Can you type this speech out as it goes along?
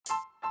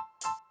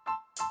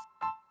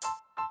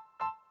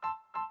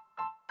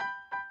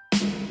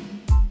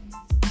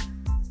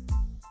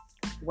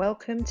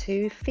welcome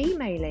to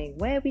Femaling,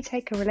 where we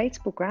take a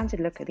relatable, grounded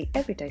look at the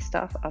everyday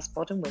stuff us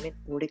modern women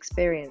all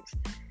experience.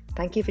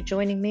 Thank you for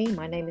joining me.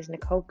 My name is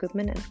Nicole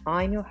Goodman and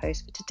I'm your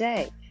host for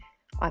today.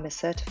 I'm a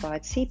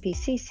certified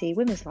CPCC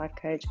Women's Life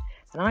Coach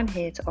and I'm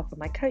here to offer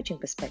my coaching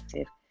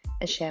perspective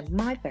and share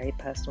my very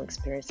personal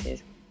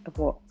experiences of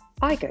what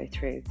I go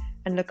through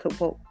and look at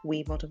what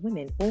we modern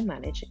women all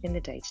manage in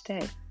the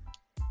day-to-day.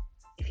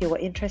 If you are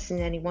interested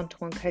in any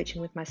one-to-one coaching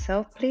with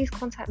myself, please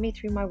contact me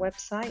through my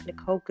website,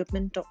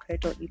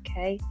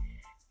 nicolegoodman.co.uk,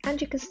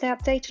 and you can stay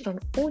updated on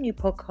all new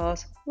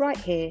podcasts right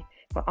here,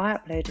 where I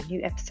upload a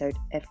new episode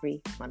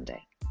every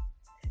Monday.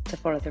 To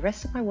follow the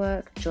rest of my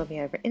work, join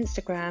me over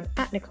Instagram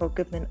at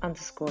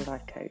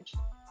nicolegoodman_lifecoach.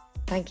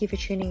 Thank you for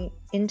tuning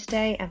in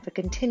today and for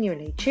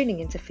continually tuning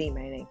into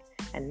Femaling.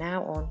 And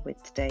now on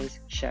with today's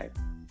show.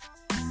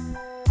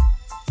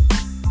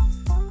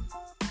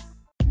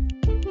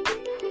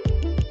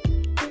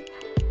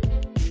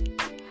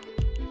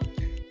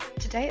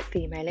 Today at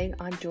Femaling,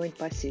 I'm joined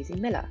by Susie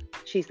Miller.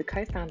 She's the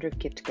co-founder of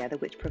Give Together,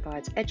 which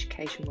provides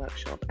education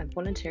workshop and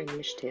volunteering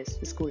initiatives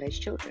for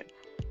school-aged children.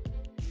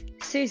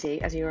 Susie,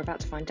 as you're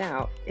about to find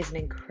out, is an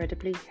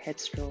incredibly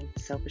headstrong,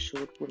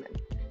 self-assured woman.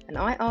 And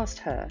I asked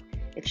her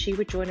if she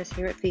would join us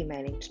here at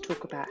Femaling to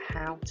talk about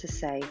how to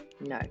say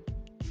no.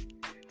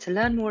 To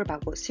learn more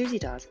about what Susie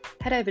does,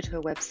 head over to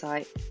her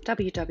website,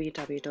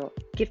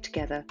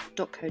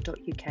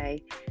 www.givetogether.co.uk,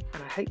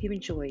 and I hope you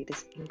enjoy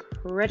this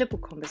incredible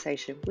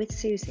conversation with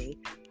Susie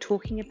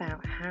talking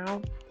about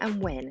how and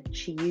when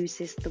she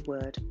uses the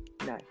word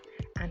no,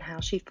 and how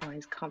she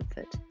finds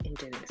comfort in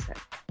doing so.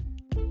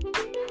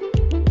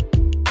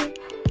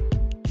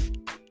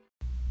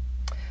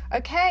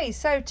 Okay,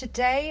 so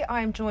today I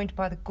am joined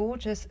by the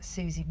gorgeous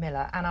Susie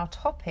Miller, and our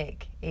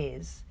topic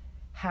is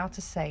how to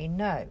say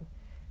no.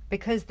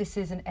 Because this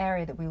is an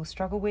area that we all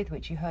struggle with,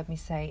 which you heard me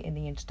say in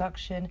the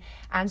introduction.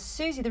 And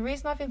Susie, the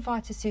reason I've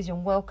invited Susie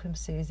on, welcome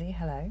Susie,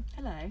 hello.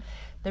 Hello.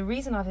 The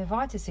reason I've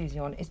invited Susie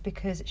on is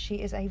because she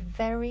is a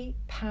very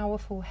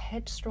powerful,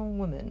 headstrong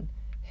woman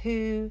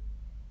who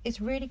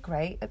is really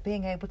great at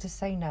being able to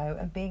say no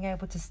and being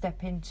able to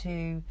step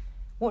into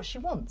what she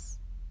wants.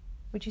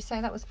 Would you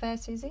say that was fair,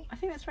 Susie? I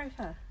think that's very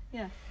fair,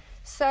 yeah.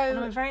 So, and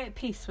I'm very at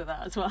peace with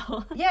that as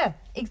well. Yeah,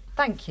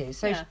 thank you.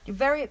 So You're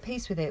very at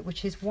peace with it,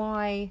 which is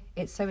why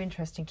it's so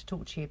interesting to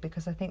talk to you,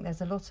 because I think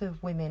there's a lot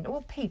of women,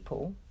 or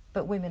people,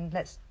 but women,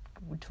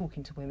 we're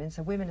talking to women,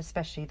 so women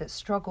especially, that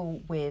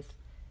struggle with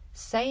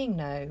saying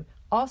no,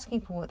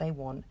 asking for what they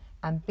want,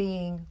 and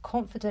being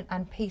confident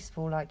and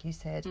peaceful, like you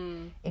said,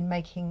 in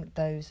making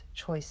those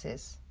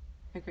choices.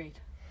 Agreed.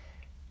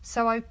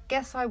 So I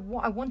guess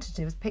what I want to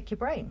do is pick your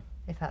brain,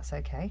 if that's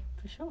okay.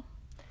 For sure.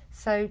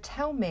 So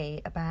tell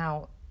me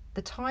about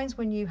the times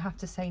when you have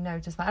to say no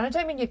to that. And I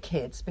don't mean your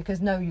kids,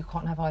 because no, you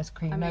can't have ice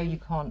cream. No, you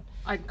can't.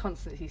 I'm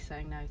constantly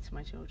saying no to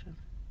my children.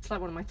 It's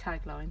like one of my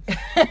taglines.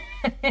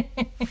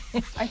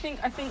 I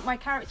think my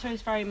character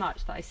is very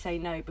much that I say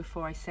no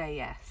before I say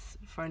yes,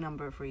 for a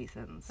number of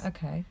reasons.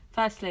 Okay.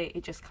 Firstly,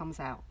 it just comes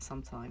out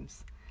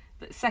sometimes.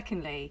 But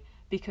secondly,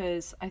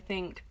 because I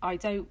think I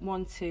don't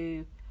want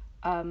to...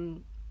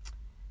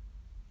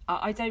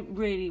 I don't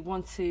really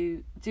want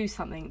to do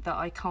something that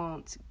I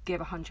can't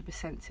give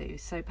 100% to.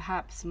 So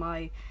perhaps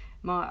I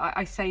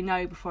say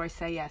no before I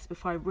say yes,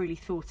 before I really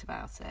thought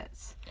about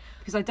it,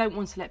 because I don't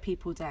want to let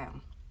people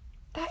down.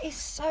 That is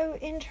so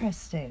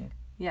interesting.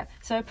 Yeah.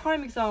 So a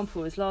prime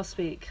example is last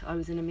week I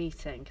was in a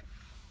meeting,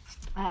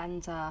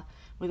 and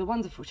with a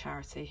wonderful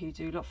charity who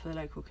do a lot for the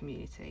local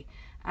community,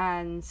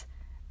 and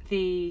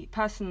the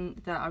person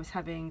that I was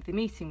having the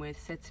meeting with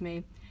said to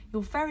me,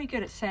 "You're very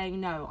good at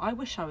saying no. I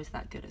wish I was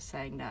that good at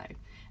saying no."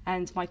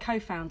 And my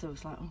co-founder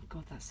was like, "Oh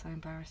God, that's so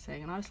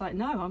embarrassing." And I was like,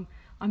 "No,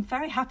 I'm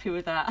very happy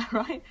with that,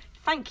 right?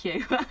 Thank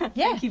you."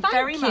 Yeah, thank you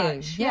very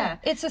much. Yeah,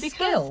 it's a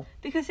skill.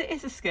 Because it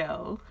is a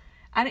skill,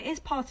 and it is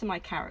part of my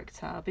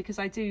character, because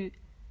I do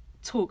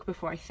talk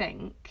before I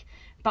think.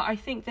 But I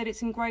think that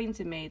it's ingrained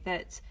in me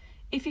that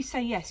if you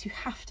say yes, you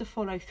have to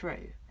follow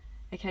through.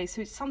 Okay, so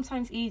it's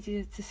sometimes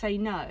easier to say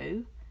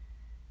no.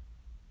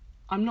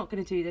 I'm not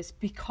going to do this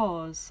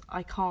because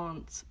I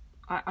can't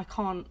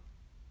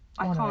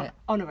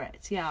honour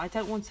it. Yeah, I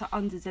don't want to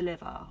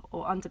under-deliver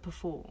or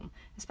underperform,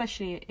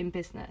 especially in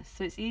business.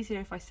 So it's easier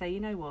if I say, you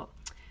know what,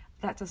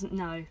 that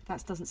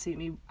doesn't suit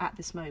me at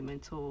this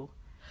moment. Or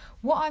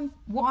what I'm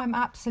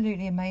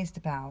absolutely amazed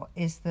about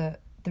is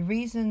that the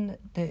reason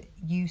that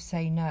you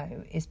say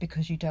no is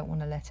because you don't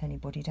want to let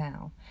anybody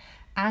down.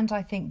 And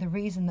I think the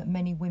reason that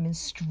many women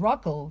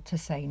struggle to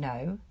say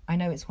no, I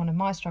know it's one of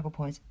my struggle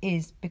points,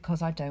 is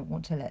because I don't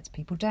want to let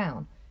people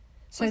down.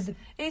 So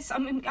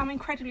I'm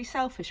incredibly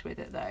selfish with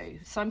it though.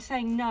 So I'm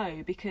saying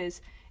no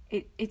because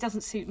it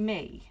doesn't suit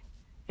me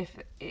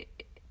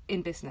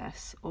in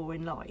business or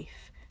in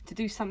life to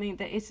do something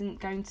that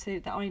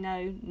I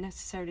know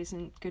necessarily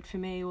isn't good for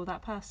me or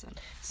that person.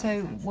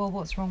 So,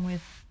 what's wrong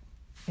with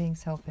being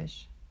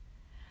selfish?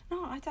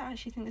 No, I don't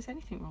actually think there's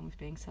anything wrong with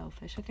being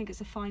selfish. I think it's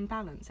a fine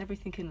balance.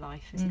 Everything in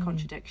life is a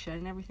contradiction,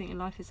 and everything in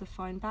life is a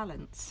fine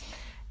balance.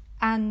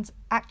 And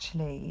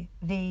actually,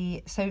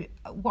 so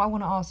what I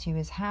want to ask you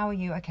is, how are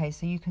you, okay,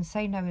 so you can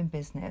say no in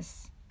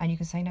business and you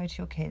can say no to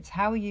your kids.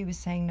 How are you with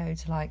saying no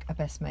to like a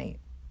best mate?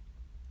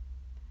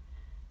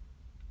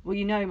 Well,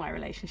 you know my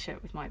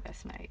relationship with my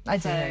best mate. I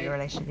do know your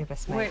relationship with your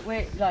best mate.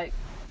 We're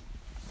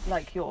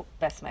like your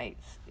best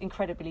mates,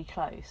 incredibly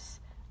close.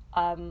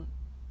 When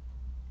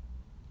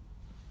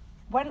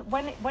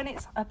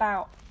it's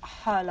about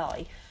her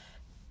life,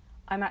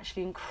 I'm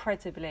actually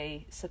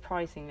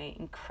surprisingly,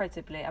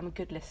 I'm a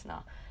good listener,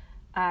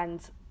 and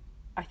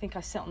I think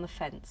I sit on the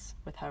fence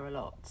with her a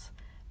lot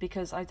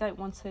because I don't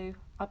want to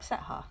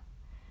upset her.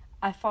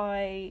 I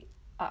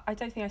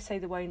don't think I say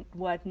the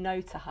word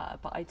no to her,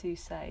 but I do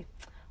say,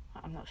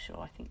 I'm not sure.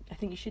 I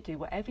think you should do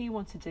whatever you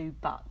want to do,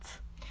 but.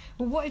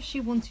 Well, what if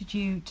she wanted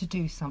you to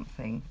do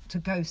something, to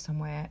go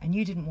somewhere, and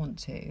you didn't want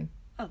to?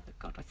 Oh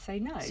God, I'd say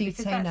no. So you'd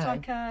say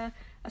that's no.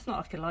 That's not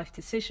like a life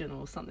decision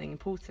or something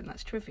important.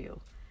 That's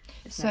trivial.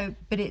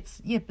 But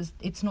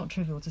it's not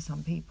trivial to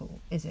some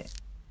people, is it?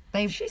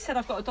 She said,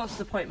 "I've got a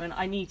doctor's appointment.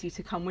 I need you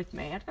to come with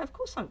me." I'd go, of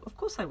course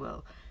I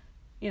will.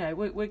 You know,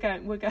 we're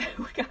going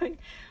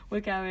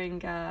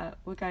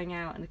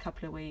out in a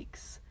couple of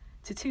weeks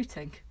to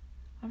Tooting.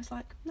 I was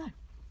like, no.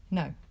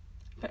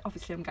 But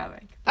obviously I'm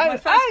going. But my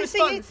first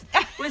response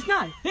was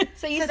no.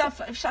 So you said, I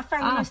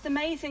found the most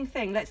amazing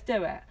thing. Let's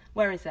do it.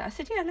 Where is it? I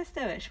said, yeah, let's do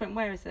it. She went,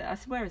 where is it? I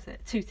said, where is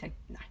it? Tooting.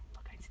 No, I'm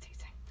not going to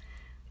Tooting.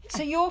 Yeah.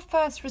 So your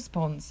first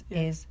response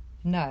is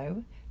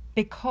no,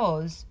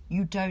 because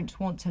you don't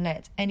want to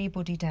let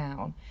anybody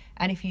down.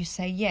 And if you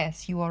say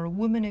yes, you are a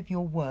woman of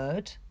your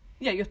word.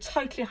 Yeah, you're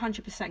totally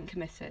 100%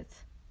 committed.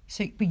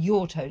 So, but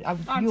you're totally...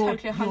 I'm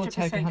totally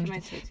 100%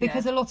 committed.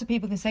 Because a lot of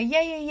people can say,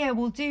 yeah,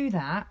 we'll do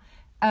that.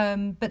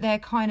 But they're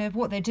kind of,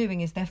 what they're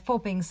doing is they're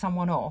fobbing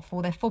someone off,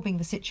 or they're fobbing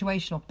the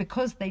situation off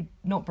because they're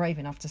not brave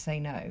enough to say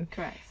no.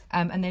 Correct.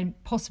 And then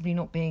possibly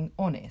not being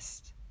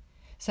honest.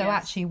 So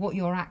actually what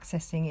you're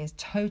accessing is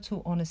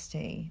total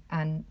honesty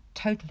and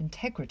total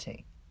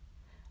integrity.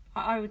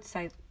 I would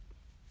say,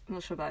 I'm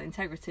not sure about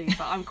integrity,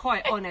 but I'm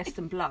quite honest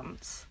and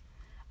blunt.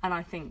 And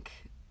I think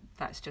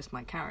that's just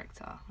my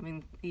character. I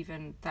mean,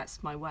 even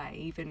that's my way.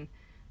 Even,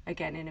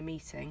 again, in a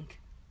meeting,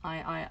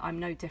 I'm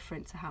no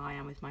different to how I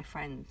am with my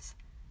friends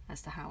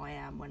as to how I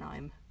am when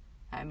I'm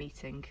at a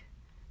meeting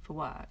for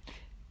work.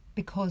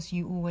 Because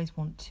you always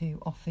want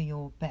to offer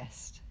your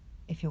best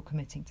if you're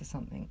committing to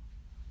something.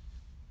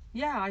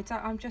 Yeah,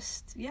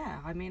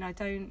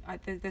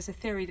 there's a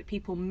theory that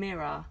people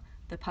mirror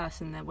the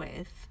person they're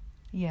with.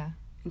 Yeah.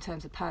 In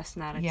terms of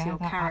personality or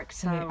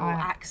character or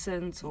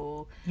accent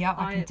or... Yeah,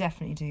 I can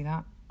definitely do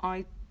that.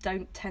 I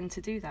don't tend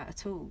to do that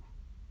at all,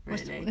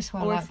 really. That's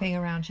why I like being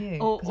around you,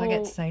 because I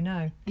get to say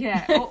no.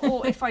 Yeah,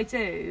 or if I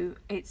do,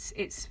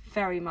 it's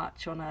very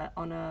much on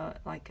a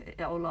like,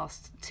 it'll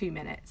last 2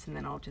 minutes and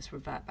then I'll just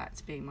revert back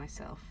to being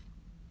myself.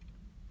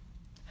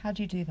 How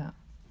do you do that?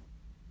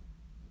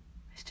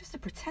 It's just a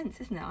pretense,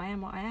 isn't it? I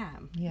am what I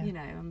am. Yeah. You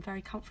know, I'm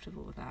very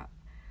comfortable with that.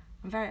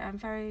 I'm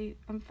very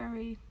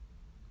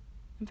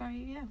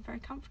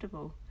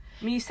comfortable.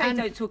 I mean, you say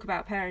don't talk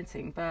about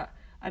parenting, but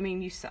I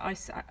mean,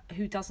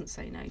 who doesn't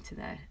say no to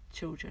their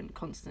children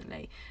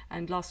constantly?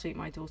 And last week,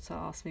 my daughter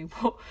asked me,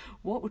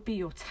 "What would be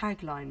your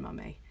tagline,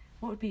 Mummy?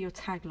 What would be your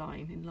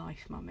tagline in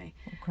life, Mummy?"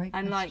 Great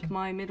and question. like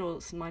my middle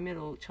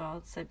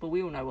child said, "Well,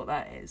 we all know what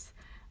that is."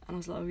 And I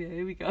was like, "Oh yeah,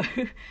 here we go."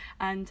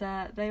 And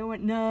they all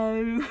went,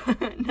 "No,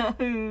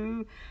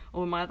 no."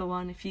 Or my other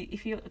one, if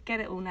you get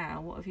it all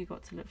now, what have you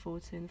got to look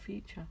forward to in the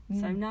future?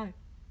 So no.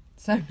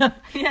 So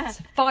yeah,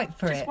 so fight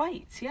for just it.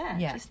 Wait,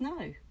 yeah, just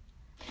no.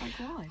 Like,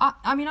 why?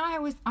 I mean, I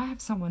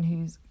have someone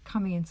who's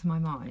coming into my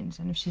mind,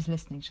 and if she's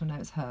listening, she'll know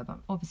it's her, but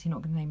I'm obviously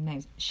not going to name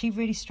names. She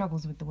really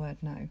struggles with the word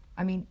no.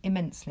 I mean,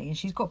 immensely. And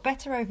she's got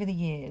better over the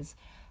years,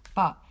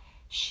 but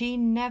she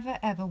never,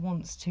 ever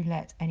wants to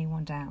let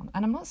anyone down.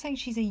 And I'm not saying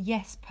she's a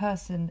yes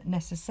person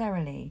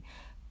necessarily,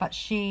 but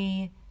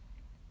she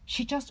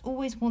just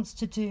always wants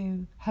to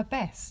do her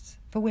best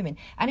for women.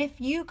 And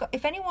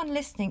if anyone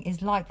listening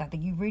is like that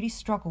you really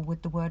struggle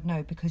with the word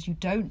no because you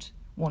don't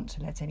want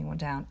to let anyone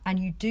down, and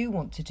you do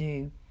want to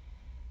do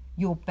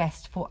your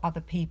best for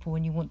other people,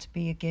 and you want to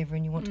be a giver,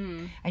 and you want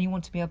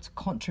to be able to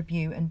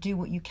contribute and do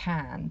what you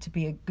can to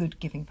be a good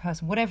giving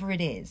person, whatever it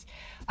is.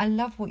 I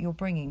love what you're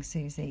bringing,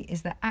 Susie,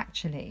 is that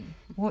actually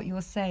what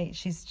you're saying,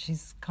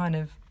 she's kind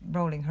of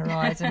rolling her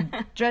eyes and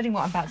dreading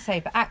what I'm about to say,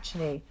 but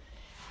actually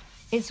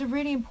it's a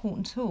really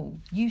important tool.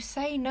 You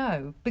say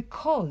no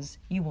because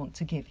you want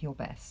to give your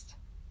best.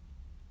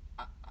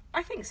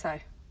 I think so.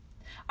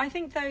 I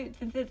think, though,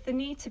 the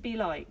need to be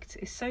liked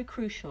is so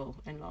crucial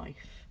in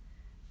life,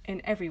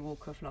 in every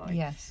walk of life.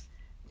 Yes.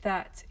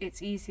 That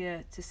it's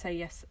easier to say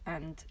yes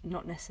and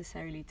not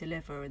necessarily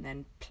deliver and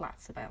then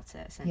plats about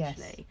it,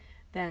 essentially,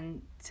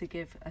 than to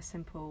give a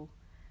simple,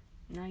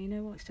 no, you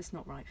know what, it's just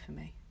not right for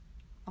me.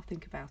 I'll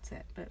think about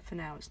it, but for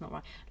now it's not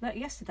right. Like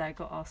yesterday I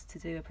got asked to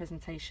do a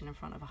presentation in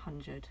front of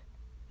 100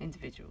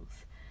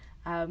 individuals.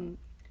 And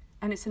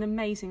it's an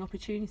amazing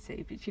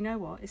opportunity, but you know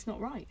what? It's not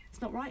right.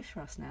 It's not right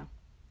for us now.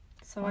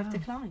 So I've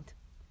declined.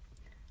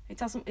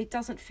 It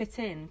doesn't fit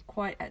in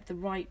quite at the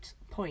right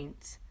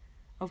point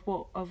of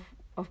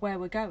where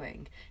we're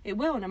going. It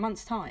will in a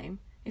month's time.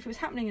 If it was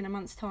happening in a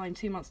month's time,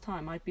 2 months'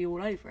 time, I'd be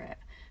all over it.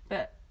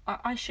 But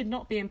I should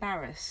not be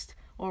embarrassed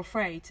or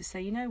afraid to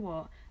say, you know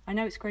what, I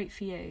know it's great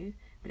for you,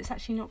 but it's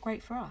actually not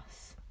great for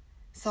us.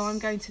 So I'm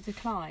going to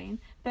decline.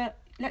 But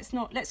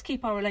let's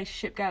keep our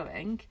relationship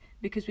going,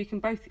 because we can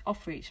both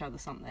offer each other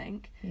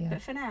something. Yeah.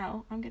 But for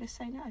now, I'm going to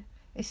say no.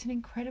 It's an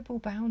incredible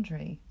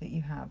boundary that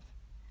you have.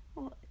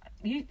 Well,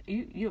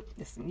 you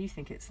listen. You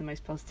think it's the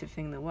most positive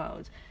thing in the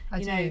world.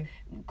 I do.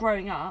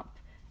 Growing up,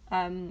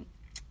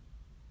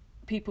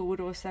 people would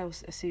always say,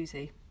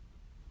 Susie,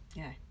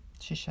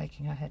 She's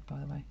shaking her head, by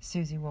the way.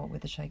 Susie, what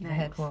with the shake of her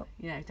head? What?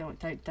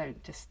 Don't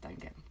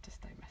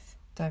mess.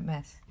 Don't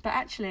mess. But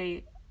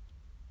actually,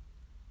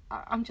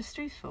 I'm just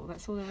truthful.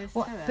 That's all there is to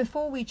it.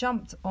 Before we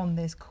jumped on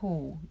this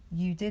call,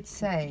 you did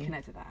say. You can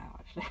edit that out,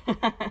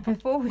 actually.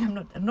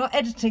 I'm not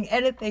editing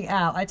anything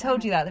out. I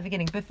told you that at the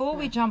beginning. Before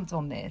we jumped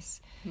on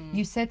this,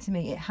 you said to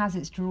me it has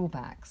its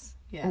drawbacks.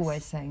 Yes.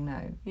 Always saying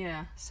no.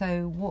 Yeah.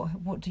 So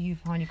what do you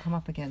find you come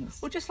up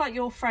against? Well, just like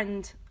your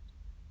friend,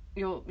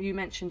 you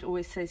mentioned,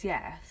 always says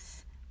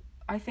yes.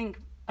 I think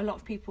a lot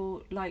of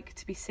people like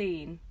to be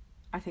seen.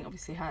 I think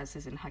obviously hers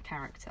is in her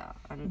character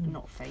and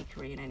not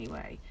fakery in any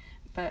way.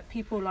 But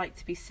people like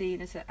to be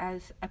seen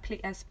as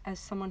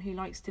someone who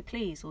likes to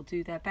please or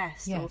do their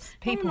best. Yes, or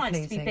people no one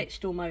likes pleasing. to be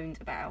bitched or moaned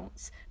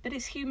about. But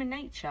it's human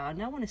nature.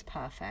 No one is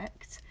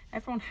perfect.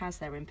 Everyone has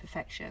their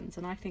imperfections,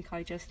 and I think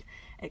I just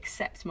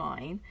accept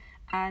mine,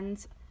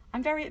 and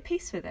I'm very at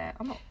peace with it.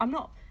 I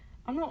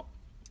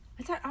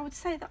would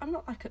say that I'm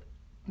not like a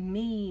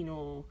mean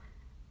or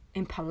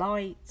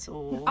impolite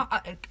or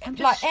I'm just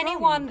like strong.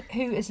 Anyone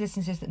who is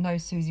listening to this that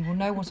knows Susie will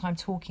know what I'm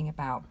talking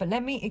about. But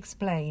let me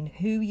explain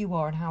who you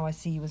are and how I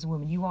see you as a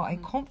woman. You are a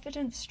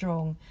confident,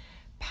 strong,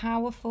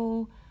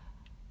 powerful,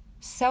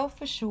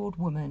 self-assured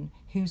woman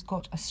who's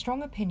got a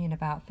strong opinion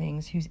about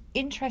things, who's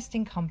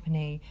interesting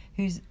company,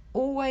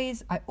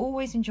 I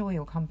always enjoy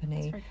your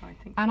company. That's very kind,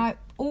 thank and you. I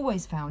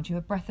always found you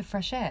a breath of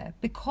fresh air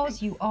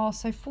because you are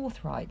so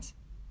forthright.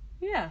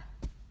 Yeah.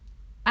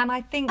 And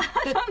I think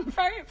that I'm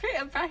very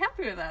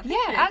happy with that. Thank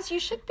you. as you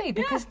should be,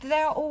 because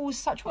they're all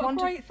such What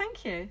wonderful. great,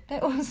 thank you.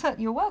 They're all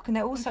you're welcome.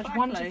 They're all such Exactly.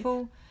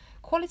 wonderful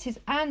qualities.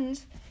 And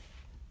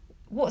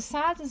what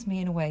saddens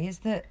me in a way is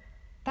that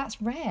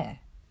that's rare.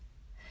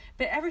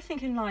 But everything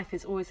in life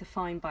is always a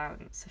fine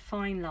balance, a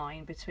fine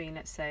line between,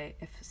 let's say,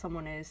 if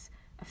someone is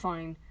a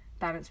fine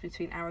balance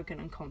between arrogant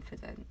and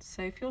confident.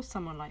 So if you're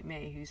someone like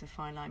me who's a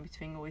fine line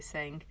between always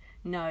saying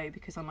no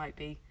because I might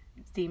be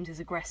deemed as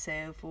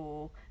aggressive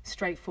or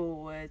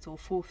straightforward or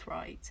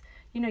forthright,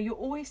 you're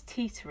always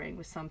teetering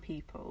with some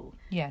people.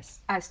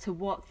 Yes. As to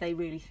what they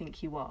really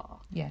think you are.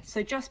 Yes.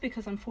 So just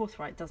because I'm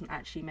forthright doesn't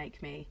actually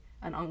make me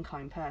an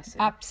unkind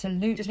person.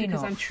 Absolutely just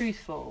because not. I'm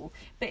truthful.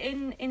 But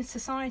in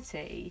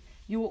society,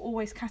 you're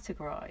always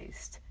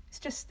categorised. It's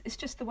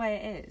just the way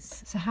it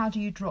is. So how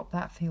do you drop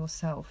that for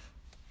yourself?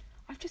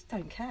 I just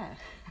don't care.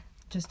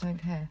 Just don't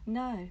care.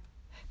 No.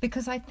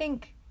 Because I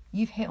think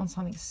you've hit on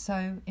something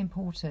so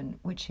important,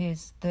 which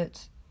is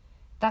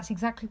that's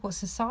exactly what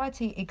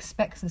society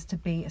expects us to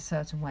be a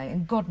certain way.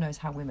 And God knows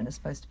how women are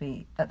supposed to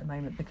be at the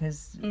moment,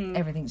 because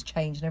everything's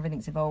changed and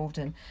everything's evolved,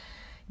 and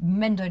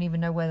men don't even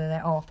know whether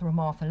they're Arthur or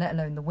Martha, let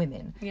alone the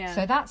women. Yeah.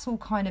 So that's all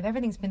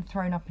everything's been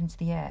thrown up into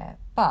the air.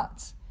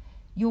 But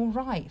you're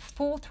right,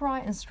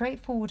 forthright and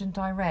straightforward and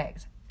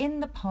direct in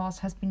the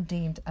past has been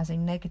deemed as a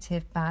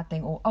negative, bad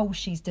thing, or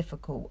she's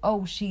difficult,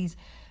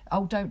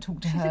 don't talk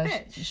to her, a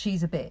bitch.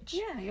 She's a bitch.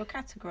 Yeah, you're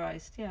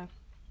categorised, yeah.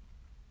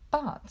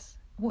 But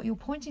what you're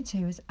pointing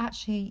to is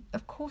actually,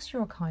 of course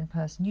you're a kind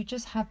person, you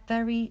just have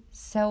very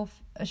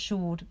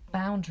self-assured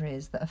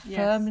boundaries that are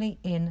firmly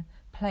in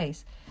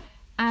place.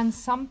 And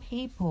some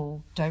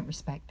people don't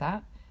respect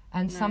that,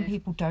 and some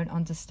people don't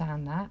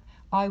understand that.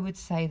 I would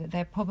say that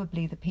they're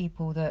probably the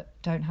people that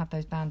don't have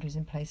those boundaries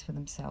in place for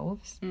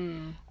themselves.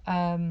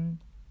 And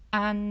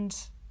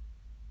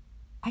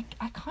I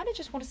kind of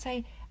just want to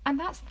say, and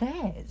that's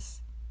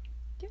theirs.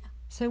 Yeah.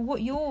 So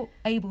what you're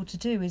able to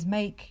do is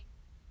make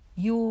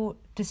your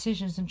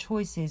decisions and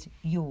choices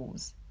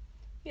yours.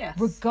 Yes.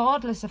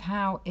 Regardless of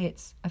how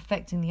it's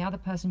affecting the other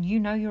person.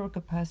 You're a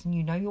good person,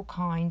 you're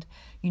kind,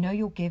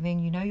 you're giving,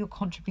 you're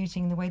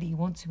contributing in the way that you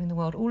want to in the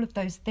world, all of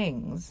those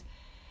things.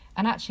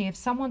 And actually, if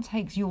someone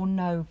takes your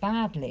no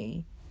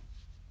badly,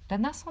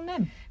 then that's on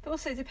them. But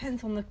also it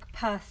depends on the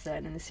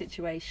person and the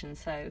situation.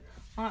 So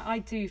I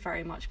do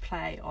very much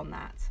play on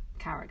that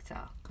character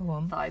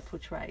that I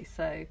portray.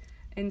 So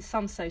in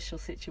some social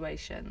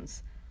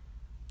situations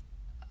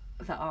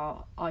that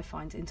I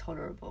find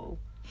intolerable,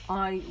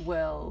 I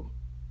will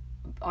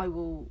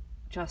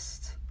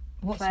just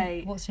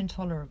play. What's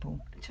intolerable?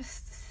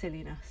 Just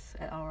silliness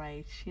at our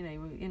age. We're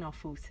in our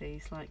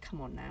 40s. Like,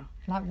 come on now.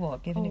 Like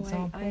what? Give an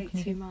example. I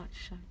ate too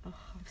much. I'm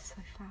so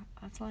fat.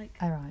 I was like,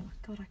 all right. Oh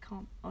my God, I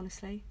can't,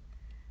 honestly.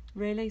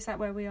 Really? Is that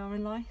where we are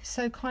in life?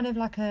 So kind of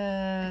like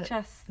a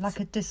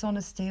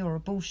dishonesty or a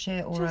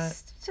bullshit or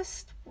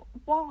just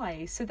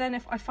why? So then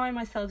if I find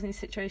myself in these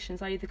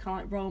situations, I either kind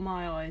of like roll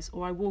my eyes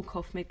or I walk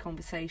off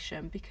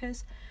mid-conversation,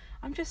 because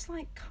I'm just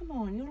like, come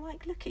on, you're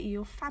like, look at you,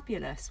 you're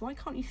fabulous. Why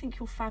can't you think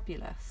you're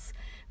fabulous?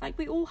 Like,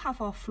 we all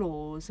have our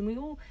flaws, and we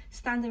all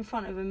stand in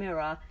front of a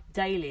mirror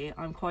daily,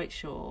 I'm quite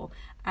sure,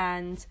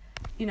 and,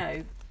 you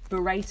know,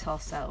 berate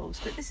ourselves.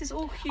 But this is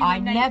all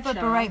human nature. I never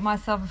berate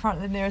myself in front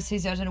of the mirror,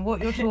 Susie. I don't know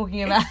what you're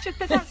talking about.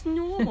 But that's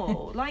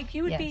normal. Like,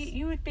 you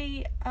would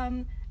be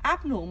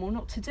abnormal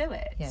not to do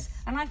it. Yes.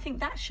 And I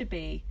think that should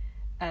be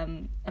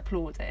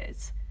applauded.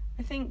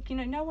 I think, you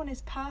know, no one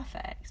is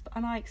perfect,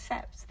 and I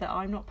accept that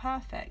I'm not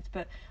perfect,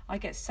 but I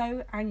get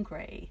so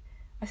angry.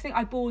 I think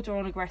I border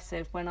on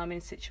aggressive when I'm in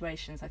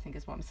situations, I think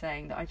is what I'm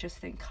saying, that I just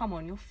think, come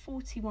on, you're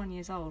 41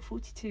 years old,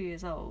 42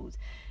 years old,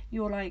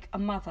 you're like a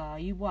mother,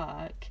 you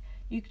work,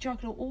 you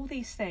juggle all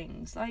these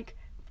things. Like,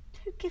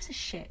 who gives a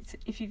shit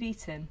if you've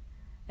eaten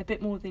a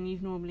bit more than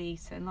you've normally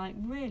eaten? Like,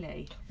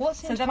 really?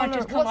 What's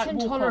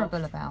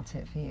intolerable about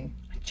it for you?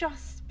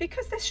 Just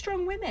because they're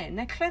strong women,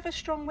 they're clever,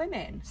 strong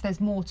women. So there's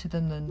more to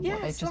them than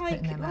what they've just put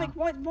in their mouth.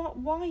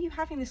 Why are you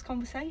having this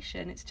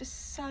conversation? It's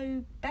just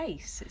so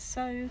base. It's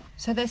so.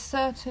 So there's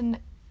certain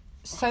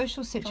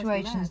social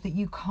situations that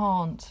you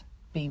can't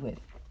be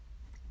with.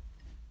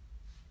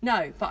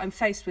 No, but I'm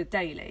faced with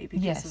daily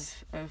because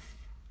of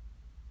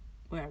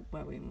where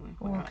we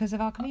because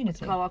of our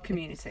community. Our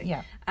community.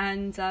 Yeah.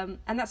 And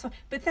that's why.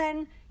 But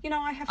then, you know,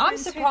 I have. I'm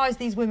surprised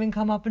these women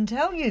come up and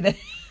tell you that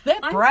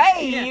they're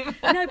brave.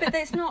 Yeah. No, but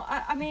it's not.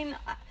 I mean,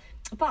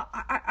 but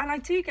I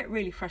do get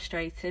really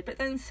frustrated. But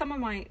then some of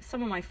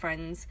my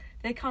friends,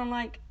 they kind of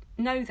like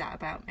know that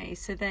about me,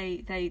 so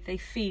they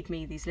feed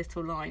me these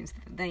little lines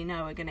that they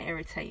know are going to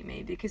irritate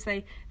me, because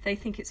they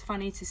think it's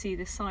funny to see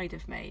this side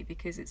of me,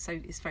 because it's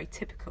very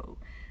typical.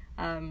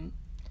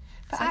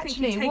 But so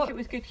actually, I think you take it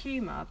with good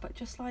humour, but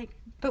just like.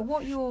 But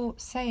what you're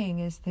saying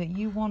is that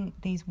you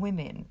want these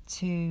women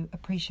to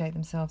appreciate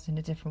themselves in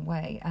a different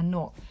way and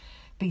not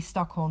be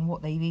stuck on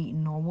what they've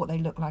eaten or what they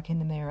look like in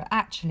the mirror.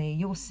 Actually,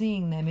 you're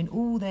seeing them in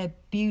all their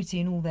beauty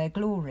and all their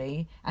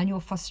glory, and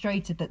you're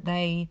frustrated that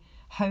they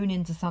hone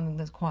into something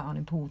that's quite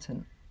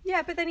unimportant.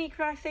 Yeah, but then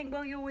equally I think,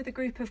 well, you're with a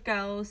group of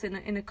girls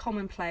in a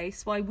common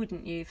place. Why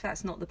wouldn't you? If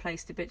that's not the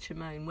place to bitch and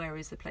moan, where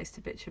is the place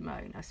to bitch and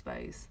moan, I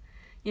suppose?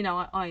 You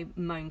know, I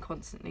moan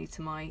constantly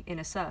to my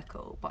inner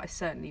circle, but I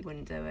certainly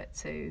wouldn't do it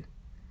to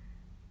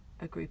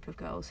a group of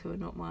girls who are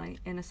not my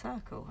inner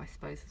circle, I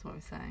suppose is what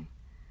I'm saying.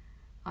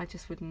 I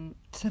just wouldn't.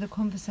 So the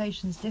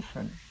conversation's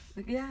different.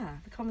 Yeah,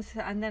 the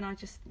conversation, and then I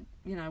just,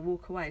 you know,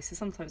 walk away. So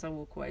sometimes I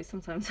walk away,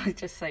 sometimes I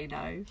just say no.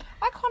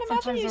 I can't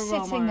imagine you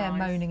sitting there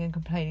moaning and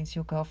complaining to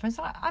your girlfriends.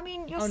 I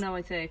mean, you're. Oh no,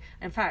 I do.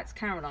 In fact,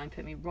 Caroline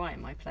put me right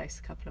in my place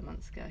a couple of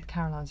months ago.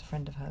 Caroline's a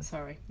friend of hers.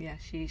 Sorry, yeah,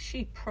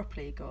 she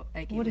properly got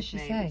eggy what with did she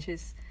me, say? which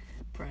is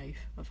brave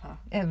of her.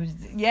 It was,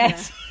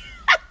 yes.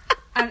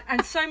 Yeah.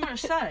 and so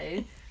much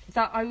so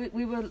that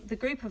we were the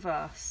group of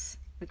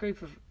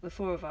the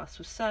four of us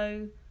was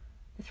so.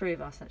 The three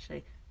of us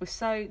actually were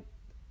so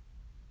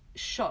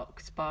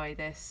shocked by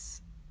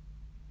this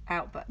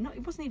outburst. No,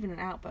 it wasn't even an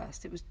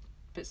outburst. It was,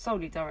 but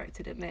solely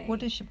directed at me.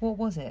 What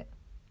was it?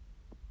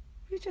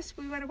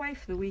 We went away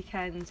for the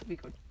weekend. We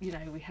got, you know,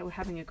 we were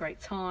having a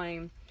great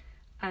time,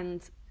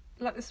 and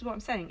like, this is what I'm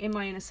saying. In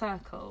my inner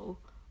circle,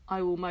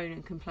 I will moan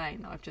and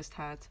complain that I've just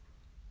had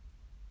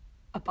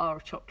a bar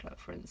of chocolate,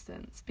 for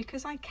instance,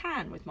 because I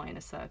can with my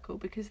inner circle,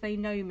 because they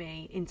know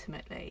me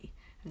intimately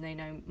and they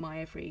know my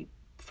every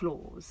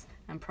flaws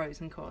and pros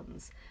and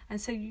cons,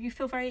 and so you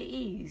feel very at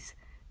ease.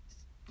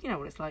 You know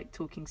what it's like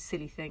talking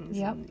silly things.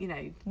 Yep. And, you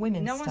know,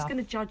 women's no one's stuff.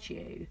 going to judge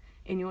you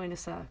in your inner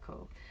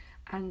circle.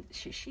 And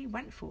she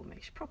went for me.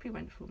 She properly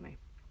went for me,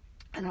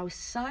 and I was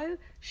so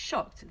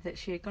shocked that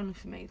she had gone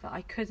for me that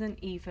I couldn't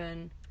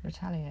even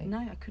retaliate. No,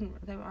 I couldn't.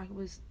 I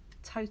was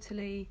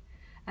totally.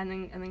 And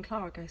then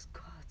Clara goes,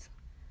 God,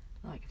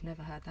 like, I've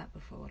never heard that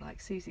before.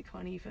 Like, Susie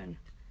can't even.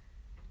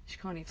 She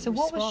can't even. So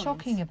respond. what was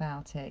shocking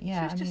about it?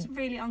 Yeah, she was just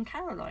really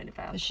un-Caroline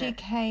about it. She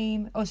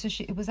came. Oh, so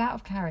it was out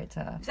of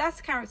character. It was out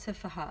of character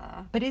for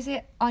her. But is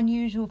it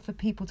unusual for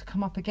people to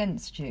come up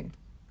against you?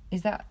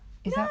 Is that?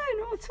 No,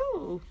 not at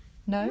all.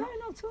 No,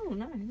 not at all.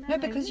 No,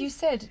 because you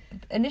said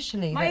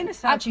initially my inner that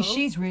circle, actually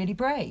she's really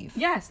brave.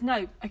 Yes.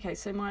 No. Okay.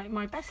 So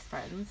my best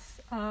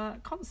friends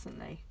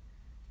constantly.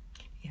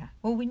 Yeah.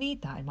 Well, we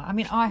need that in my. I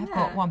mean, I have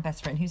got one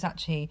best friend who's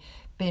actually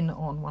been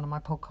on one of my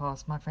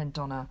podcasts, my friend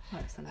Donna,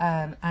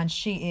 and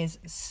she is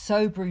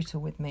so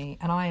brutal with me,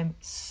 and I am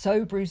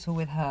so brutal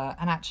with her.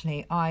 And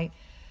actually, I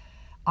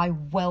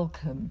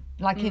welcome,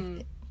 like,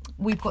 if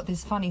we've got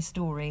this funny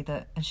story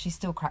that, and she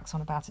still cracks on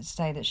about it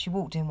today, that she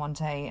walked in one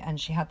day and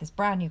she had this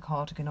brand new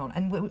cardigan on,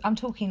 and I'm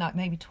talking like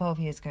maybe 12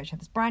 years ago. She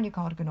had this brand new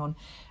cardigan on,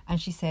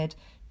 and she said,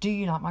 "Do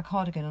you like my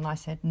cardigan?" And I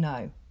said,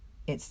 "No.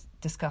 It's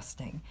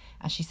disgusting."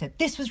 And she said,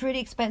 "This was really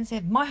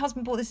expensive. My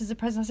husband bought this as a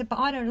present." I said, "But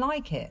I don't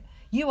like it.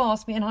 You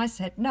asked me," and I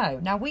said no.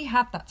 Now we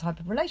have that type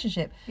of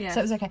relationship. Yes.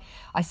 So it was okay.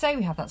 I say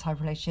we have that type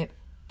of relationship.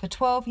 For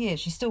 12 years,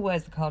 she still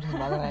wears the cardigan,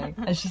 by the way,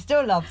 and she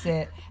still loves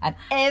it. And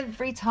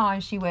every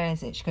time she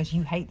wears it, she goes,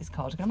 "You hate this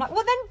cardigan." I'm like,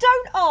 well, then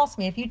don't ask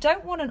me. If you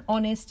don't want an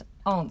honest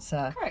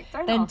answer, Correct,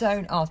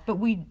 don't ask. But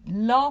we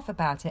laugh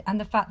about it, and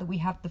the fact that we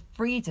have the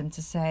freedom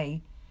to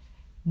say,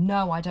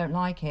 no, I don't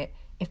like it.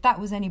 If that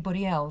was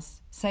anybody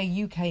else, say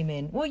you came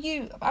in, well,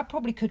 I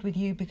probably could with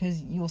you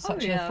because you're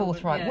such a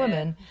forthright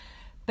woman. Yeah.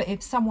 But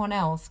if someone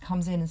else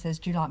comes in and says,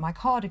 "Do you like my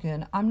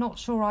cardigan?" I'm not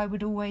sure I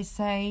would always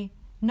say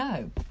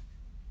no.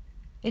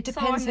 It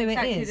depends who it is.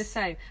 Exactly the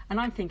same. And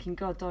I'm thinking,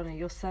 God, Donna,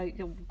 you're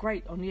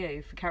great on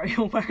you for carrying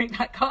on wearing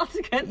that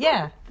cardigan.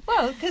 Yeah.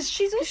 Well, because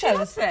she's also... She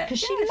loves it. Because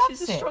she loves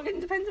she's a strong,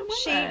 independent woman.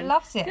 She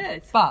loves it.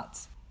 Good.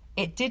 But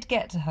it did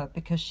get to her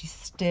because she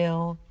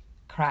still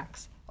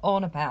cracks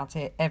on about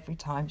it every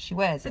time she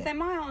wears it. But then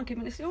my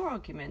argument is your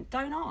argument.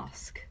 Don't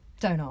ask.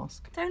 Don't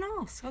ask. Don't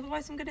ask.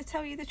 Otherwise, I'm going to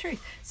tell you the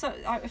truth. So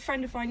a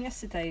friend of mine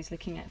yesterday is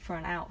looking for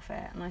an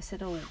outfit, and I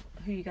said, "Oh,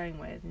 who are you going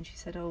with?" And she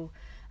said, "Oh,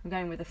 I'm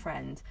going with a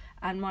friend."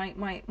 And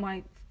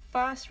my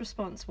first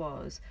response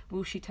was,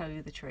 "Will she tell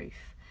you the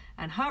truth?"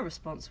 And her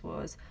response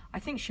was, "I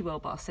think she will,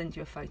 but I'll send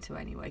you a photo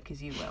anyway,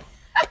 because you will."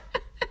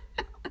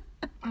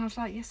 And I was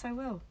like, "Yes, I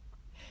will."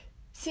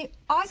 See,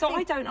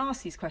 I don't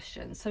ask these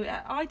questions. So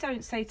I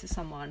don't say to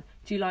someone,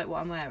 "Do you like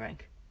what I'm wearing?"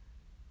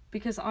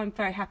 Because I'm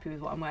very happy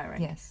with what I'm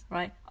wearing. Yes.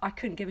 Right? I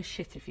couldn't give a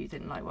shit if you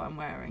didn't like what I'm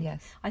wearing.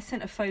 Yes. I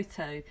sent a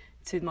photo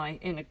to my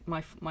inner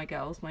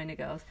girls,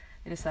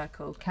 in a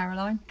circle.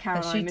 Caroline,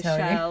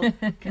 Michelle.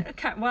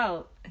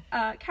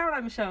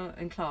 Caroline, Michelle,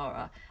 and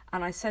Clara.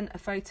 And I sent a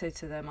photo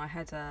to them. I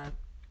had a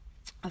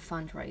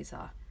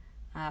fundraiser,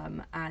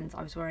 and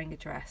I was wearing a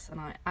dress, and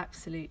I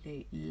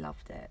absolutely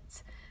loved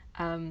it.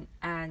 And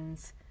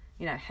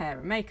hair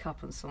and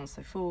makeup and so on and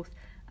so forth.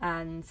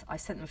 And I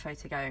sent them a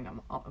photo going,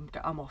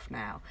 I'm off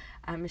now.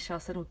 And Michelle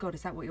said, "Oh God,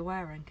 is that what you're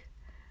wearing?"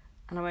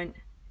 And I went,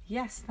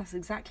 "Yes, that's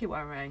exactly what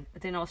I'm wearing. I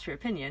didn't ask your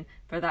opinion,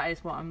 but that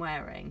is what I'm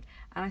wearing."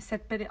 And I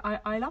said, "But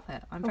I love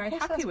it. I'm very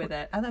happy with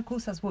it." And of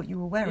course that's what you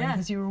were wearing,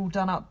 because you were all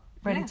done up,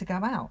 ready to go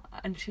out.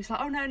 And she was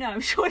like, "Oh no, I'm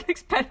sure it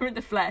looks better in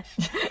the flesh."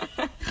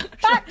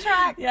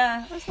 Backtrack.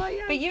 Yeah. I was like,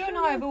 yeah. But you and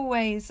I have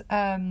always...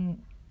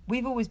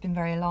 we've always been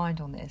very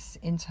aligned on this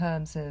in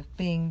terms of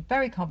being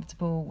very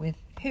comfortable with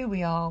who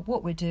we are,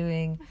 what we're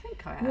doing, I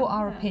think I am, what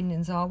our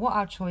opinions are, what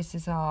our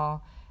choices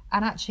are.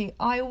 And actually,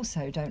 I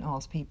also don't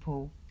ask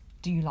people,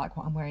 "Do you like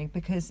what I'm wearing?"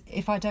 Because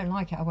if I don't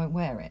like it, I won't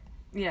wear it.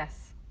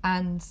 Yes.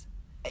 And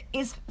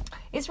it's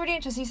really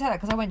interesting you say that,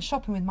 because I went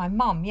shopping with my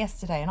mum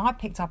yesterday and I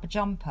picked up a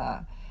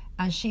jumper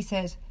and she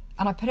said...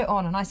 And I put it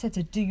on and I said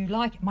to her, "Do you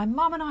like it?" My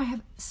mum and I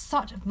have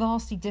such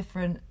vastly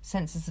different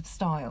senses of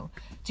style.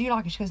 "Do you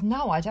like it?" She goes,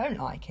 "No, I don't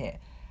like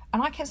it."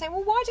 And I kept saying,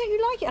 "Well, why don't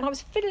you like it?" And I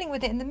was fiddling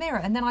with it in the mirror.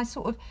 And then I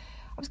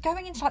was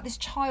going into like this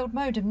child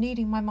mode of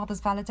needing my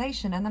mother's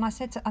validation. And then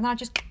I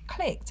just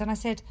clicked and I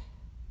said,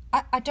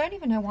 I don't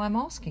even know why I'm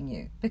asking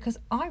you, because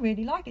I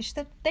really like it." She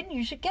said, "Then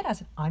you should get it." I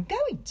said, "I'm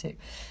going to."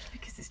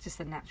 Because it's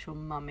just a natural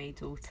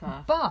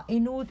mummy-daughter. But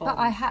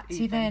I had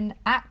to then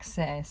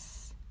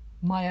access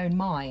my own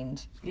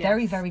mind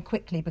very, very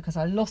quickly, because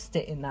I lost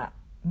it in that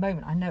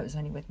moment. I know it was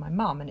only with my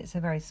mum and it's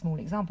a very small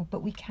example,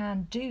 but we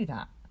can do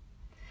that.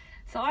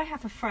 So I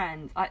have a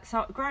friend.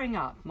 So growing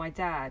up, my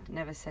dad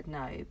never said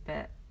no,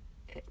 but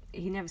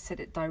he never said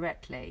it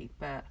directly,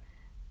 but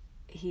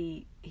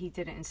he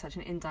did it in such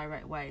an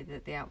indirect way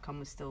that the outcome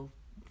was still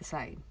the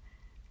same.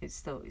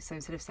 So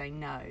instead of saying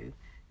no,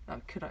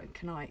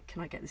 can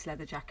I get this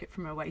leather jacket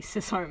from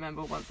Oasis? I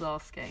remember once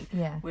asking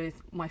with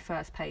my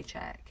first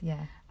paycheck.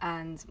 Yeah.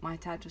 And my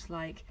dad was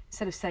like,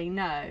 instead of saying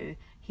no,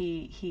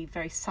 he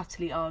very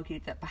subtly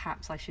argued that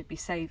perhaps I should be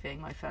saving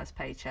my first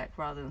paycheck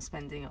rather than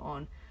spending it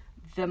on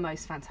the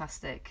most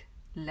fantastic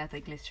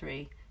leather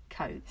glittery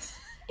coats,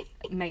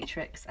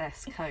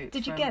 Matrix-esque coat.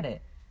 Did you get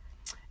it?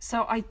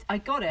 So I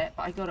got it,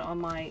 but I got it on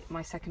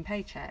my second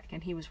paycheck,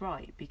 and he was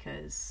right,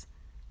 because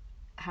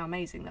how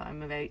amazing that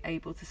I'm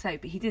able to say.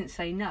 But he didn't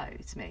say no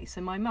to me. So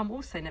my mum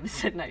also never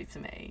said no to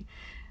me,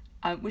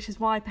 which is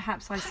why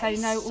perhaps I say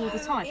no all the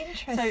time.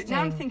 So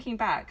now I'm thinking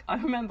back, I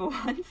remember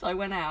once I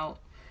went out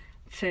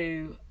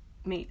to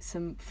meet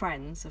some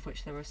friends, of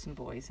which there were some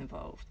boys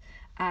involved,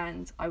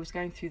 and I was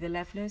going through the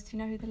Levellers. Do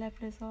you know who the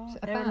Levellers are?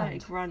 They're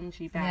like a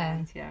grungy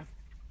band, yeah.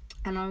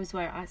 And I was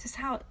wearing,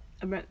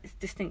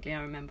 distinctly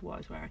I remember what I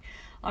was wearing.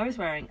 I was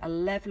wearing a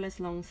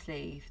Levellers long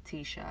sleeve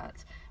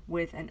t-shirt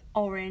with an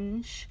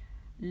orange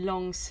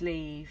long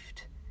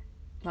sleeved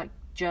like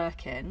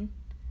jerkin.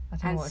 I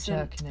don't know what a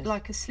jerkin is.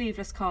 Like a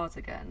sleeveless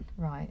cardigan.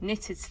 Right.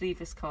 Knitted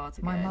sleeveless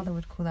cardigan. My mother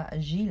would call that a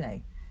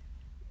gilet.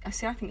 I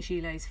think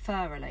gilet is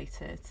fur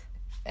related.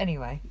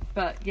 Anyway.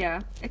 But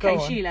yeah. Okay,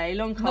 gilet,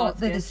 long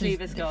cardigan,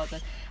 sleeveless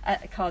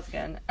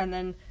cardigan, and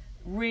then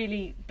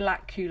really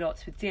black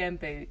culottes with DM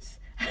boots.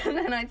 And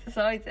then I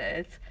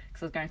decided,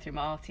 because I was going through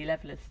my arty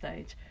Levellers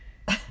stage,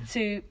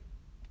 to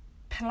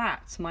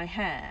plait my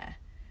hair.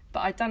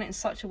 But I'd done it in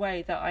such a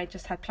way that I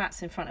just had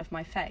plaits in front of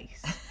my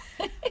face.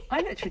 I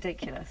looked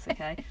ridiculous,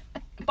 okay?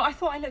 But I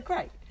thought I looked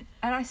great.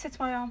 And I said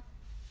to my mum,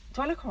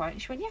 "Do I look all right?"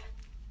 And she went, "Yeah."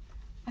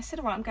 I said,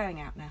 "All right, I'm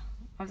going out now.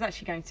 I was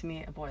actually going to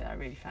meet a boy that I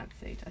really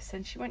fancied. I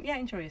said, she went, yeah,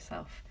 enjoy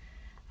yourself.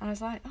 And I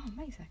was like, oh,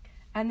 amazing.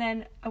 And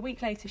then a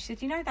week later, she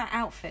said, you know that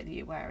outfit that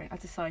you're wearing? I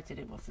decided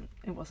it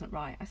wasn't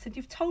right. I said,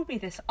 you've told me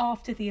this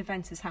after the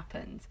event has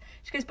happened.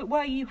 She goes, but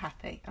were you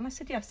happy? And I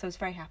said, yes, I was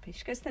very happy.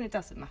 She goes, then it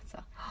doesn't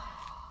matter.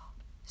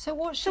 So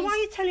what? So why are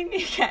you telling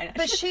me again?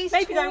 But she's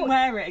maybe don't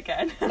wear it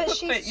again.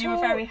 But, you were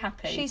very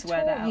happy to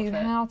wear that outfit. She's taught you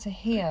how to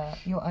hear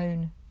your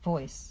own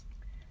voice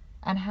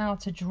and how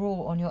to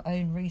draw on your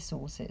own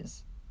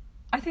resources.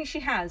 I think she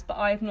has, but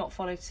I have not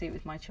followed suit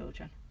with my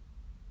children.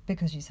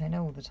 Because you say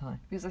no all the time.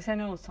 Because I say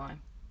no all the time.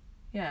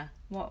 Yeah.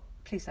 What?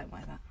 Please don't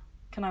wear that.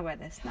 Can I wear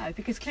this? No,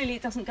 because clearly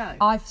it doesn't go.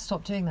 I've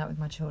stopped doing that with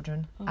my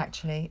children,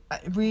 actually.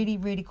 Really,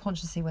 really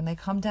consciously, when they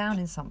come down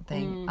in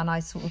something and I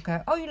sort of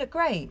go, oh, you look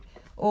great.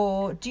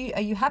 Or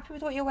are you happy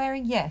with what you're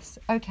wearing? Yes.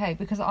 Okay.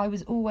 Because I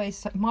was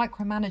always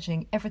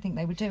micromanaging everything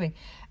they were doing.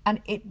 And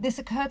this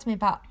occurred to me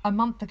about a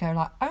month ago,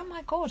 like, oh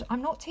my God,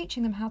 I'm not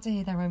teaching them how to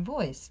hear their own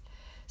voice.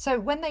 So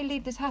when they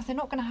leave this house, they're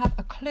not going to have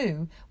a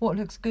clue what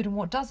looks good and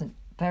what doesn't.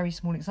 Very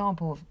small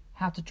example of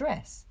how to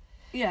dress.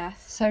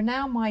 Yes. So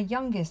now my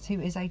youngest, who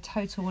is a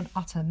total and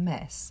utter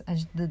mess,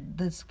 and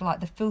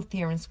the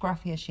filthier and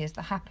scruffier she is,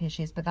 the happier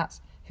she is, but that's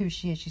who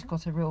she is. She's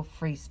got a real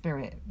free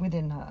spirit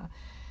within her.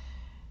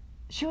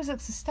 She always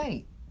looks a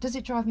state. Does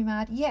it drive me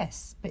mad?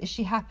 Yes. But is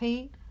she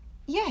happy?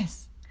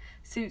 Yes.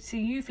 So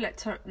you've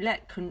let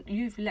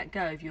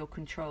go of your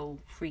control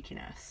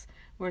freakiness,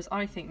 whereas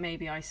I think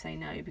maybe I say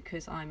no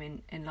because I'm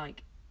in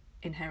like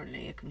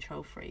inherently a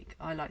control freak.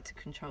 I like to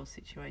control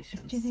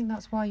situations. Do you think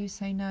that's why you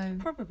say no?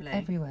 Probably.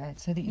 Everywhere,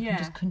 so that you can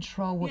just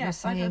control what you're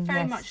saying. Yes, I very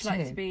yes much to.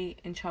 like to be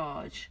in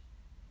charge.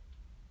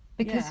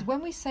 Because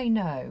when we say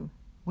no,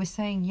 we're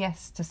saying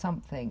yes to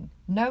something.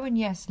 No and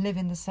yes live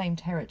in the same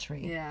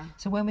territory. Yeah.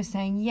 So when we're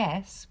saying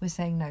yes, we're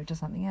saying no to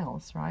something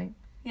else, right?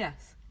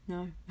 Yes.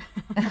 No.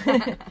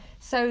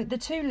 So the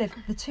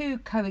two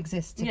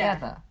coexist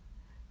together. Yeah.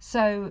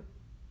 So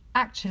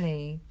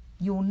actually,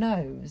 your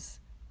no's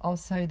are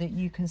so that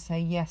you can say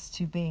yes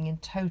to being in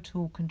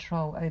total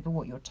control over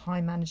what your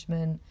time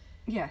management.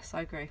 Yes,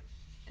 I agree.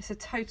 It's a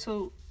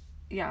total.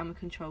 Yeah, I'm a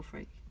control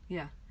freak.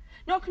 Yeah.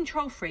 Not a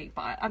control freak,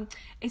 but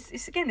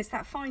it's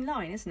that fine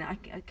line, isn't it?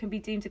 I can be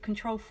deemed a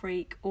control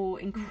freak or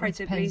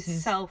incredibly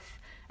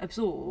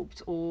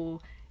self-absorbed, or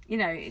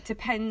it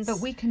depends. But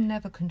we can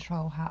never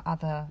control how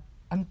other.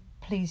 I'm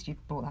pleased you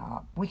brought that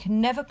up. We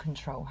can never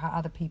control how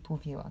other people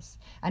view us,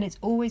 and it's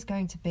always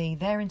going to be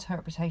their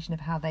interpretation of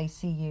how they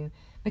see you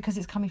because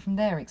it's coming from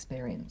their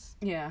experience.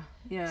 Yeah,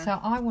 yeah. So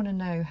I want to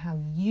know how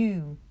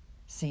you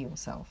see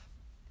yourself,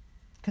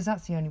 because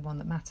that's the only one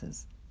that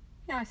matters.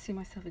 Yeah, I see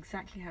myself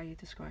exactly how you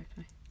described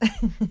me.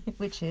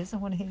 Which is, I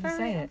want to hear you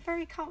say it.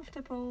 Very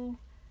comfortable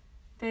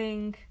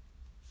being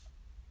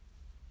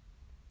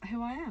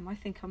who I am. I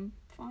think I'm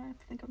fine.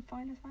 I think I'm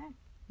fine as I am.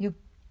 You're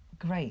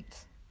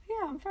great.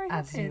 Yeah, I'm very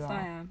happy as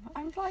I am.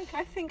 I'm like,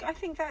 I think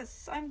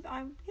that's, I'm,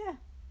 yeah.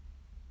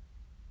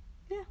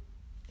 Yeah.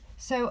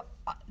 So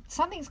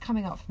something's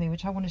coming up for me,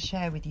 which I want to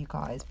share with you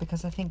guys,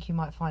 because I think you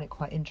might find it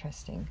quite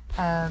interesting.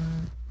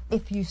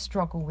 If you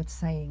struggle with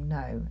saying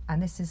no,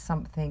 and this is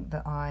something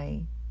that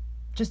I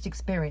just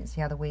experienced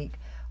the other week.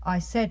 I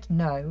said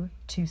no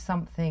to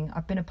something.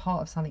 I've been a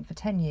part of something for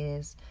 10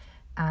 years,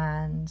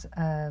 and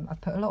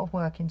I've put a lot of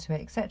work into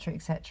it, etc.,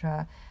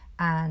 etc.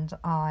 And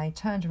I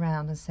turned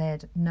around and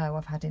said, no,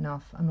 I've had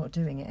enough. I'm not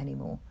doing it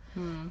anymore.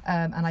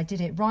 And I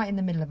did it right in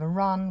the middle of a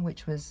run,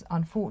 which was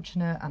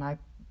unfortunate, and I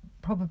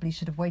probably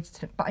should have waited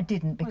till, but I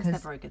didn't, because there's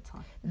never a good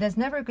time. There's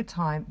never a good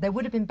time. There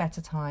would have been better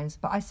times,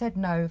 but I said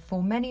no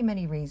for many,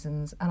 many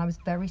reasons, and I was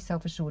very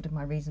self-assured of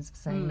my reasons for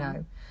saying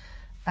no.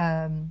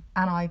 And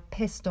I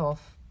pissed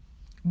off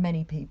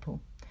many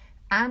people,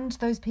 and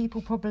those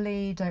people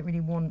probably don't really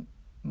want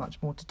much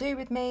more to do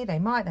with me. They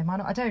might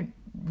not. I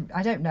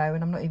don't know,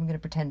 and I'm not even going to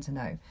pretend to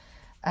know.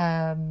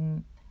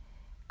 And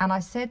I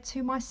said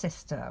to my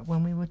sister,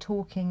 when we were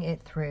talking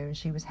it through, and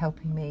she was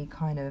helping me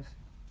kind of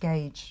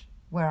gauge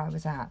where I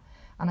was at,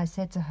 and I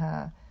said to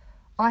her,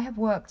 I have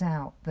worked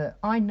out that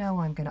I know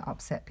I'm going to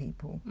upset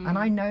people, and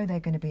I know they're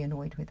going to be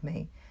annoyed with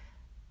me.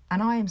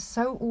 And I am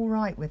so all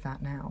right with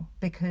that now,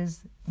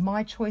 because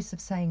my choice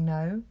of saying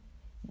no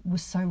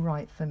was so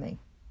right for me.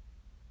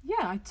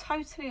 Yeah,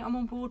 I'm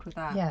on board with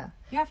that. Yeah.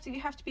 You have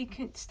to be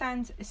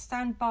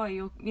stand by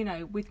your,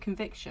 with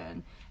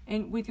conviction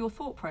with your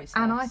thought process.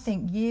 And I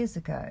think years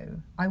ago,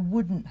 I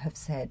wouldn't have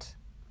said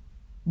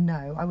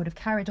no. I would have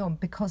carried on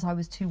because I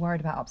was too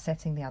worried about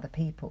upsetting the other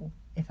people,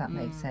 if that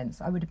makes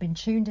sense. I would have been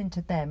tuned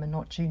into them and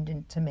not tuned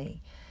into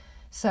me.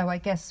 So I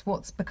guess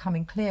what's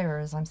becoming clearer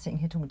as I'm sitting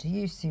here talking to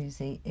you,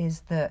 Susie,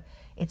 is that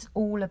it's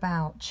all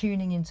about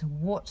tuning into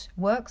what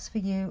works for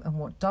you and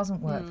what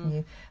doesn't work for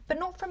you, but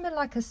not from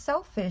a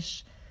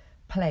selfish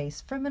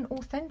place, from an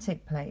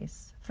authentic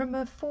place, from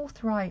a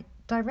forthright,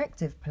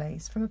 directive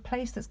place, from a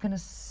place that's going to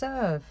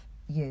serve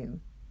you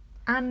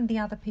and the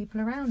other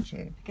people around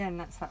you. Again,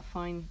 that's that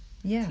fine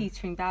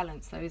teetering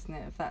balance, though, isn't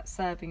it, of that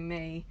serving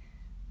me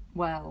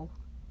well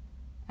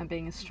and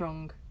being a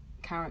strong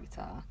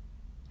character,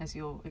 as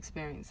you're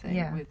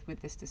experiencing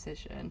with this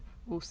decision,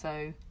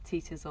 also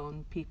teeters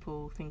on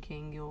people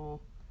thinking you're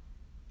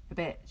a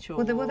bitch.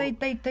 Or... Well,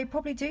 they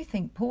probably do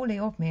think poorly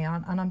of me,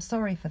 and I'm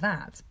sorry for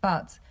that.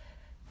 But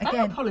again,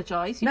 don't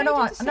apologise. You made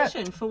a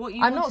decision for what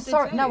you wanted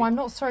to do. No, I'm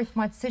not sorry for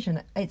my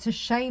decision. It's a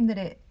shame that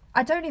it...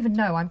 I don't even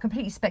know. I'm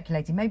completely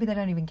speculating. Maybe they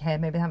don't even care.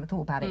 Maybe they haven't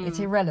thought about it. It's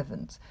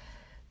irrelevant.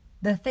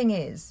 The thing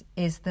is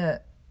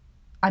that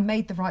I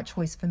made the right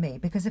choice for me,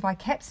 because if I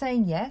kept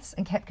saying yes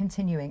and kept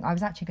continuing, I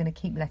was actually going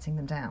to keep letting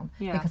them down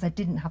because I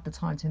didn't have the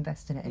time to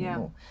invest in it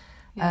anymore.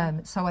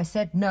 Yeah. So I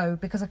said no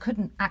because I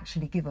couldn't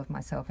actually give of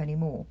myself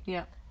anymore.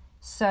 Yeah.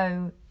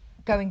 So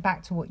going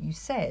back to what you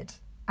said,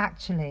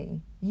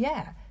 actually,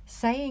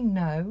 saying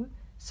no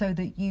so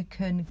that you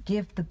can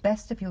give the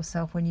best of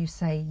yourself when you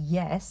say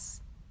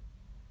yes,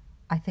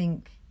 I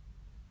think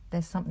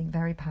there's something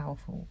very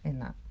powerful in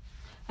that.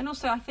 And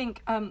also, I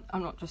think, I'm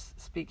not just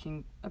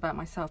speaking about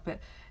myself, but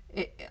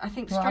I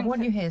think... Well, I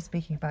want you here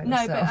speaking about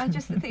yourself. No, but I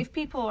just think if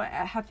people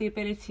have the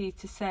ability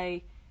to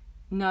say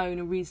no in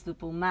a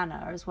reasonable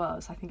manner as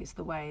well, so I think it's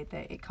the way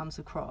that it comes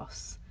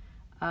across,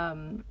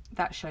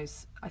 that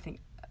shows, I think,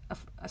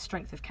 a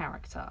strength of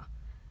character.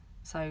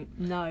 So,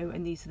 no,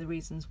 and these are the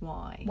reasons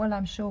why. Well,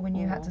 I'm sure when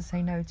you had to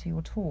say no to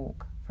your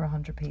talk for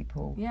 100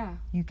 people,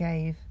 you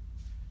gave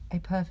a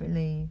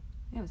perfectly...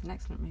 Yeah, it was an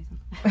excellent reason.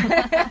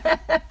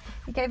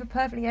 You gave a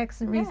perfectly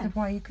excellent reason of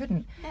why you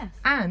couldn't. Yes.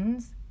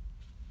 And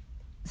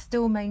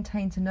still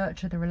maintain to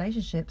nurture the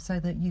relationship so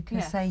that you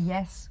can say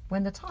yes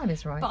when the time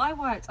is right. But I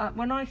worked,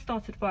 when I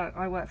started work,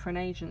 I worked for an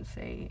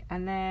agency,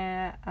 and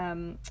their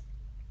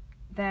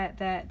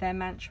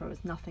mantra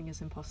was nothing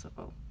is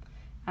impossible.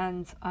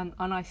 And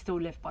I still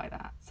live by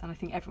that, and I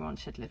think everyone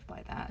should live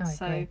by that.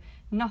 So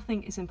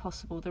nothing is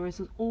impossible. There is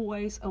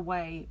always a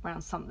way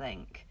around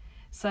something.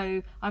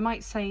 So I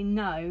might say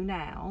no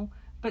now,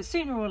 but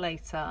sooner or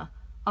later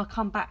I'll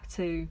come back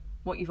to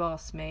what you've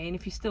asked me, and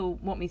if you still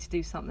want me to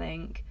do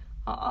something,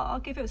 I'll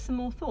give it some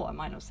more thought. I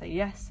might not say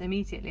yes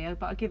immediately,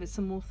 but I'll give it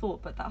some more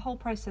thought. But that whole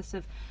process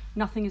of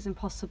nothing is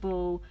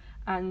impossible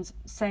and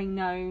saying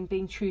no and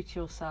being true to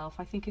yourself,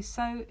 I think is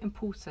so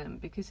important,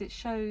 because it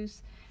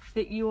shows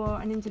that you are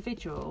an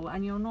individual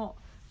and you're not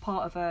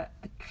part of a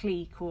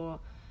clique or,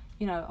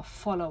 a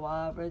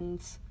follower.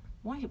 And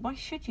why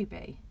should you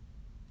be?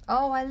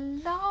 Oh, I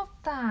love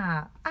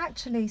that.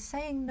 Actually,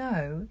 saying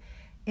no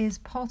is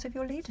part of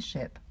your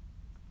leadership.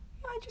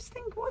 I just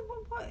think, what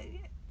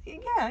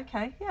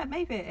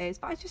maybe it is,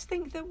 but I just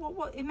think that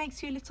what it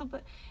makes you a little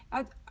bit...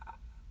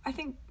 I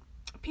think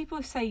people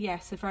who say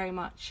yes are very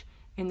much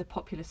in the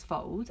populist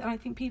fold, and I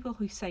think people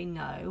who say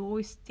no are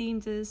always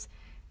deemed as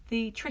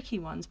the tricky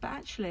ones. But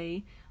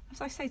actually,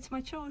 as I say to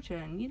my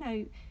children, you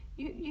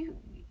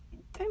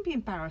don't be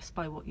embarrassed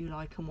by what you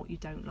like and what you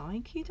don't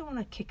like. You don't want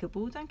to kick a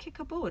ball, don't kick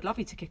a ball. I'd love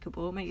you to kick a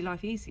ball, make your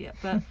life easier,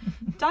 but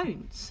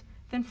don't.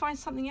 Then find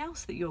something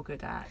else that you're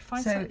good at.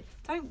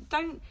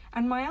 Don't.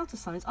 And my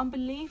eldest son is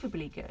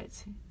unbelievably good.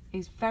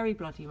 He's very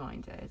bloody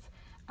minded,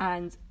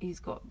 and he's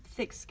got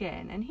thick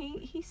skin. And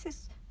he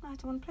says, "No, I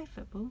don't want to play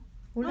football.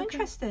 I'm not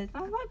interested."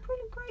 I'm like,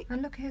 "Brilliant, great."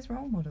 And look at his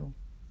role model.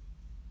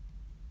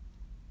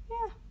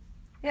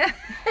 Yeah.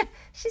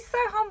 She's so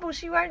humble,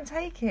 she won't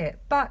take it.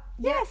 But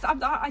yes,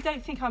 I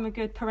don't think I'm a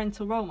good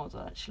parental role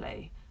model,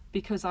 actually,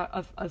 because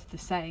of the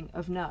saying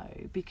of no,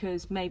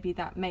 because maybe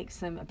that makes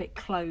them a bit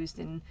closed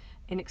in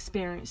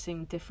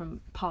experiencing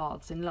different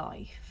paths in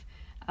life.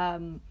 I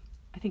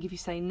think if you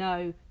say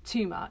no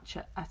too much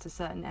at a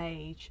certain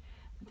age,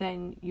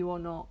 then you are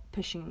not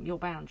pushing your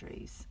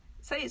boundaries.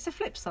 So it's a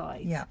flip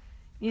side. Yeah.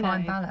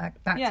 Fine balance.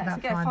 Back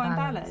to that fine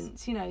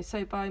balance.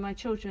 So by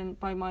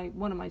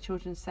one of my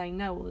children saying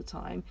no all the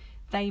time,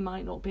 they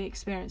might not be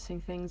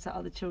experiencing things that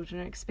other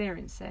children are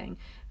experiencing.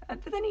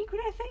 But then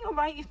equally, I think, all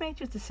right, you've made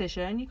your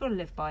decision, you've got to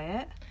live by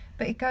it.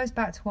 But it goes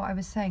back to what I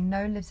was saying.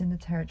 No lives in the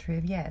territory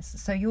of yes.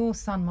 So your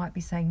son might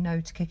be saying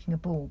no to kicking a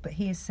ball, but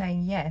he is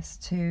saying yes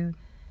to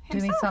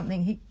doing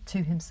something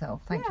to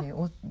himself. Thank you.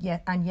 Or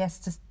and yes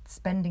to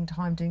spending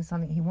time doing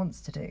something he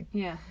wants to do.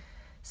 Yeah.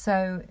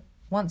 So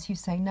once you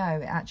say no,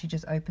 it actually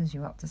just opens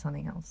you up to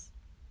something else.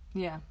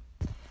 Yeah.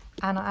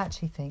 And I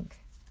actually think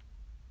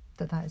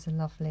that is a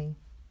lovely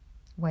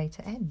way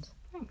to end.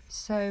 Thanks.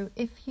 So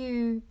if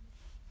you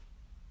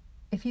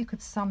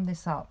could sum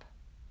this up,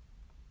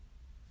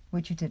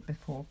 which you did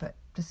before, but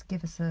just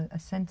give us a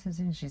sentence,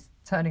 and she's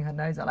turning her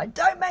nose out like,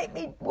 don't make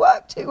me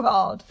work too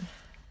hard.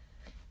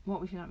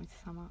 What would you like me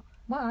to sum up?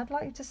 Well, I'd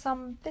like you to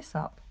sum this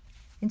up.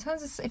 In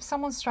terms of if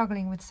someone's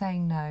struggling with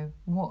saying no,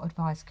 what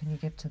advice can you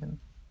give to them?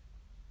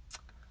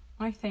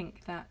 I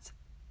think that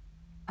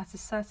at a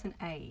certain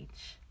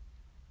age,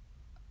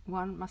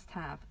 one must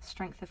have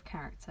strength of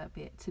character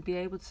to be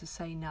able to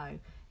say no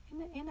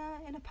in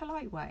a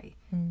polite way.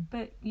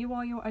 But you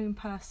are your own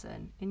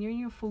person, and you're in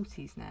your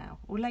 40s now,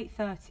 or late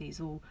 30s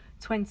or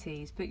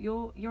 20s, but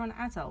you're an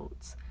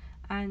adult,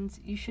 and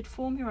you should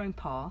form your own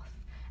path,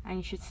 and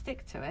you should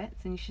stick to it,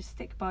 and you should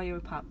stick by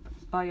your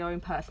own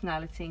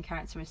personality and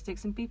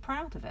characteristics, and be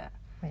proud of it.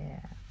 Yeah,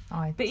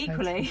 I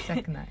totally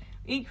second that.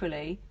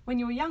 Equally, when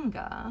you're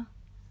younger,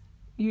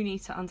 you need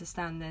to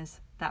understand there's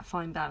that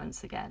fine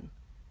balance again.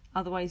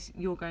 Otherwise,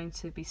 you're going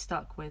to be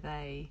stuck with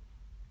a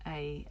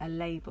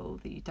label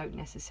that you don't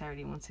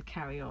necessarily want to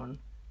carry on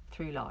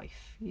through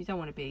life. You don't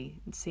want to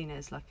be seen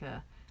as like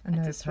a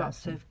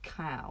disruptive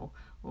cow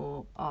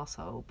or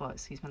arsehole, but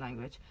excuse my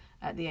language,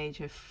 at the age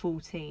of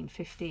 14,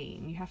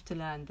 15. You have to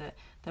learn that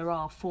there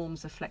are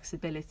forms of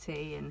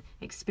flexibility and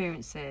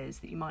experiences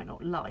that you might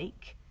not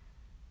like,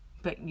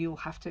 but you'll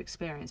have to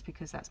experience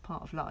because that's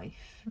part of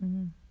life.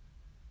 Mm-hmm.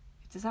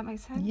 Does that make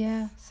sense?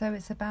 Yeah, so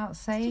it's about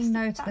saying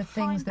no to the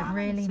things that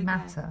really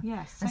matter.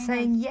 Yes, and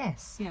saying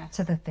yes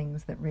to the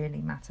things that really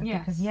matter.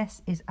 Yes. Because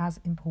yes is as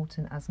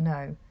important as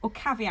no. Or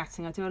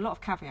caveating. I do a lot of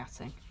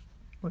caveating.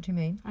 What do you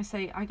mean?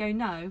 I go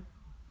no,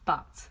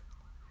 but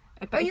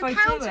you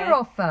counter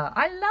offer.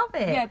 I love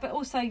it. Yeah, but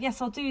also,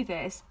 yes, I'll do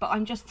this, but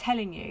I'm just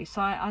telling you.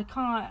 So I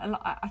can't,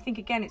 I think,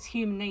 again, it's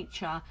human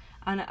nature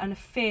and a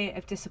fear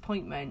of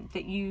disappointment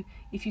that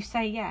if you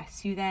say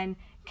yes, you then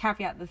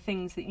caveat the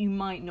things that you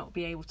might not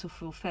be able to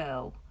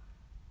fulfill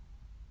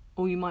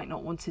or you might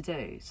not want to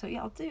do. So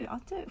yeah, I'll do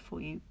it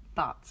for you,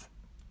 but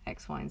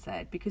X, Y, and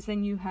Z, because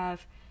then you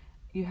have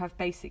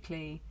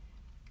basically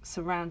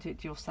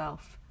surrounded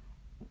yourself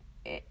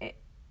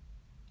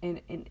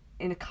in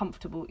a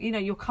comfortable,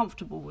 you're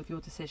comfortable with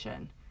your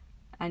decision,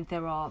 and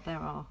there are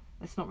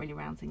it's not really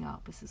rounding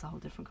up, this is a whole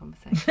different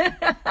conversation.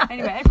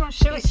 Anyway, everyone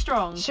should be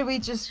strong. Should we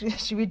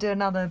do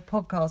another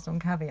podcast on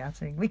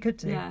caveating? We could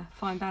do. Yeah,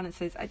 fine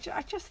balances. I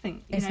just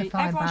think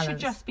everyone should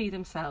just be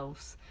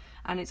themselves,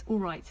 and it's all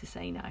right to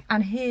say no.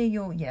 And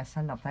yes,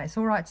 I love that. It's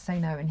all right to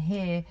say no, and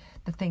hear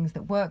the things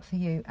that work for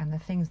you and the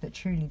things that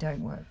truly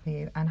don't work for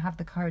you, and have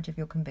the courage of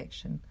your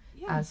conviction,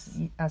 yes.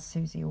 as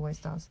Susie always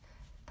does.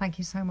 Thank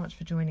you so much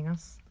for joining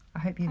us. I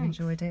hope you've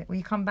enjoyed it. Will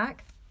you come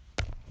back?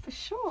 For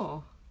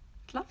sure.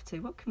 I'd love to.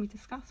 What can we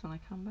discuss when I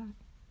come back?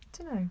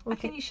 I don't know. I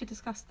think you should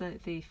discuss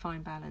the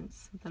fine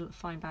balance, the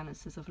fine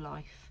balances of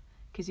life,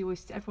 because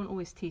everyone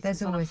always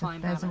teaches on a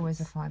fine balance. There's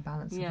always a fine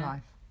balance of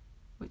life,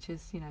 which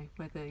is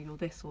whether you're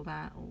this or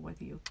that, or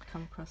whether you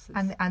come across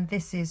as. And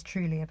this is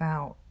truly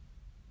about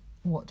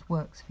what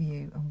works for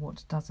you and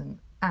what doesn't,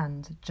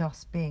 and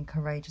just being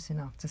courageous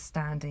enough to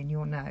stand in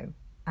your no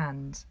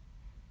and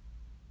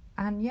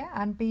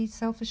be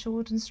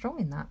self-assured and strong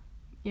in that.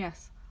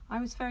 Yes. I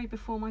was very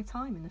before my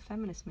time in the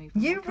feminist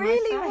movement. You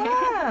really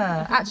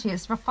were. Actually,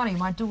 it's funny.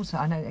 My daughter,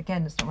 I know,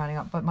 again, it's not running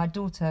up, but my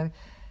daughter,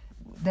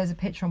 there's a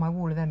picture on my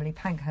wall of Emily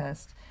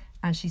Pankhurst,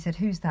 and she said,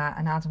 "Who's that?"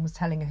 And Adam was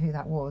telling her who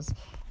that was.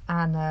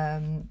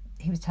 And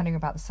he was telling her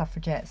about the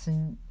suffragettes,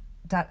 and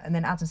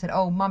then Adam said,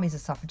 "Oh, Mummy's a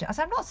suffragette." I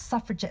said, "I'm not a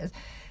suffragette."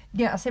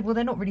 Yeah, I said, "Well,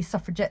 they're not really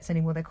suffragettes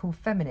anymore. They're called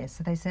feminists."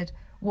 So they said,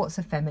 "What's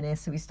a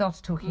feminist?" So we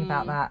started talking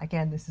about that.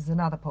 Again, this is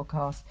another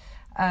podcast.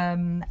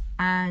 And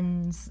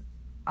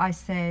I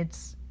said,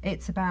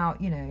 it's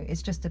about,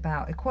 it's just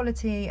about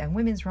equality and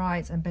women's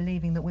rights and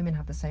believing that women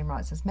have the same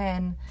rights as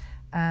men.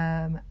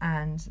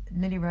 And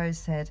Lily Rose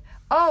said,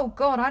 "Oh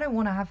God, I don't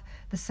want to have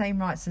the same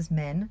rights as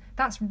men.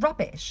 That's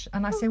rubbish."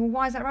 And I said, "Well,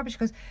 why is that rubbish?"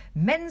 Because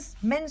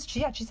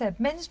she actually said,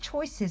 men's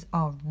choices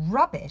are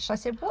rubbish. I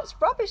said, "What's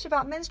rubbish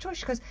about men's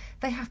choices?" Because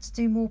they have to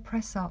do more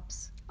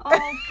press-ups.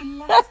 Oh,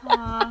 bless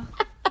her.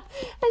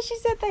 And she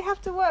said they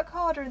have to work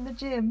harder in the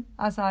gym.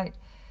 I was like,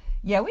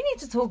 yeah, we need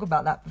to talk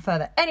about that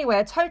further. Anyway,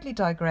 I totally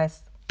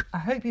digressed. I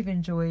hope you've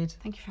enjoyed.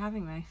 Thank you for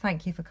having me.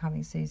 Thank you for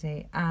coming,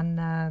 Susie.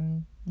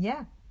 And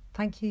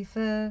thank you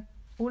for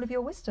all of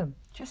your wisdom.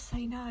 Just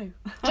say no.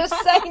 Just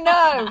say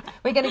no.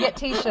 We're going to get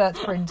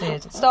T-shirts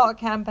printed. Start a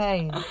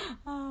campaign.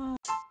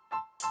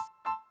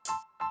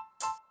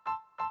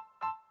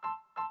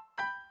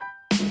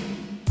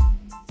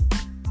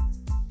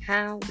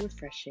 How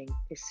refreshing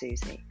is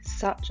Susie?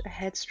 Such a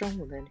headstrong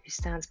woman who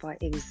stands by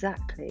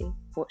exactly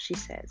what she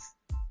says.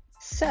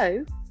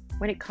 So,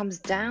 when it comes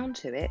down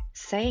to it,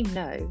 saying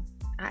no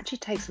actually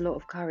takes a lot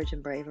of courage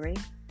and bravery.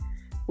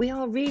 We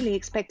are really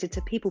expected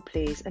to people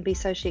please and be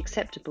socially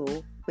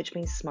acceptable, which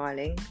means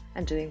smiling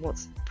and doing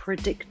what's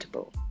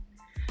predictable.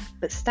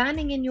 But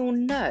standing in your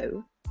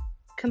no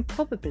can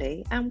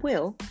probably and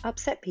will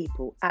upset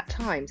people at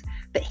times.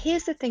 But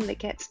here's the thing that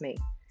gets me.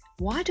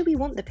 Why do we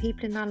want the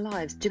people in our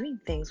lives doing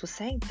things or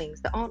saying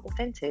things that aren't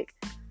authentic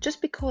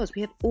just because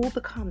we have all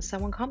become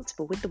so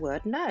uncomfortable with the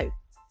word no?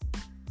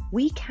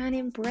 We can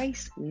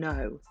embrace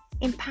no,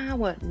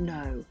 empower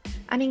no,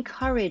 and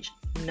encourage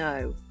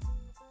no.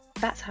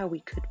 That's how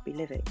we could be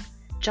living,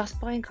 just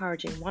by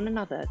encouraging one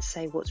another to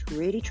say what's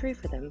really true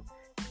for them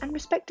and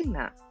respecting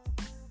that.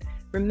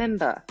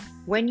 Remember,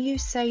 when you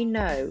say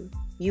no,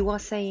 you are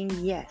saying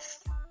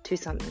yes to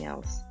something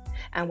else.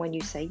 And when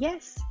you say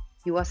yes,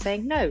 you are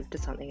saying no to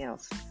something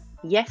else.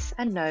 Yes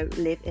and no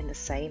live in the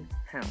same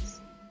house.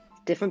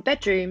 Different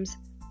bedrooms,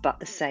 but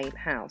the same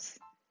house.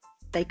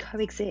 They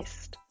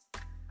coexist.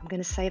 I'm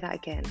going to say that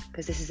again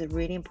because this is a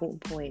really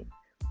important point.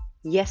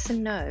 Yes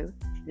and no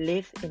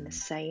live in the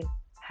same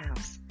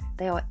house.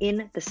 They are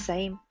in the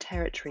same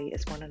territory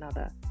as one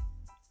another.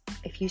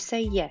 If you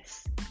say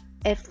yes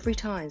every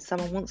time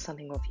someone wants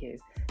something of you,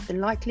 the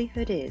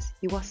likelihood is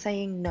you are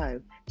saying no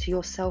to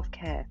your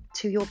self-care,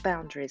 to your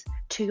boundaries,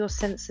 to your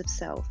sense of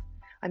self.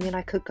 I mean,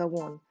 I could go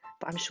on,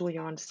 but I'm sure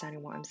you're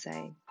understanding what I'm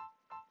saying.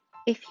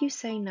 If you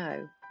say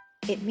no,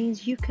 it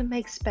means you can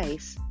make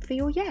space for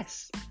your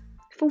yes,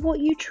 for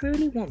what you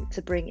truly want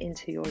to bring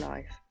into your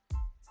life.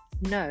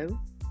 No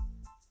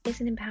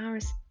is an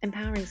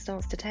empowering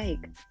stance to take.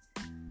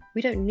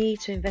 We don't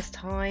need to invest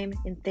time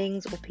in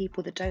things or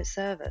people that don't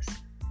serve us.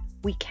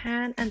 We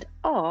can and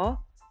are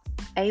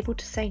able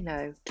to say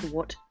no to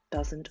what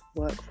doesn't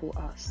work for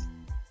us.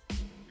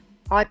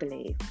 I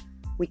believe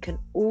we can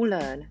all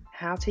learn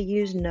how to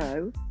use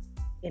no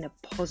in a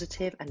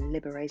positive and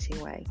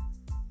liberating way.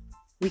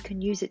 We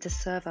can use it to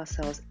serve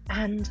ourselves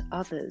and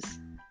others.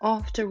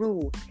 After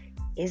all,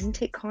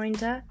 isn't it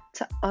kinder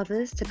to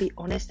others to be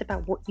honest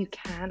about what you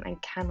can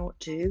and cannot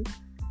do?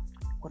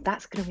 Well,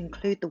 that's going to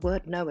include the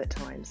word no at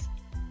times.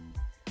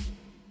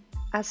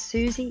 As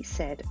Susie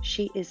said,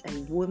 she is a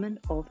woman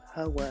of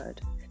her word.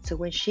 So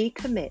when she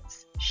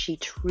commits, she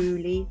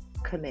truly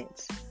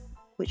commits.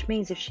 Which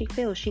means if she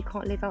feels she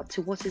can't live up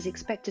to what is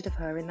expected of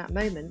her in that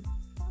moment,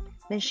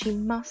 then she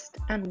must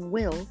and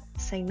will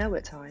say no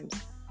at times.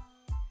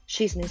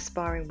 She's an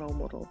inspiring role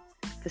model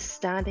for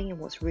standing in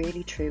what's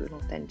really true and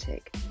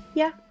authentic.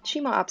 Yeah,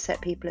 she might upset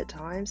people at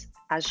times,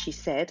 as she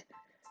said,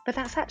 but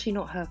that's actually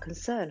not her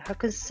concern. Her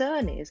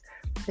concern is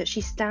that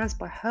she stands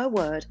by her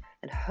word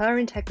and her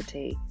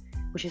integrity,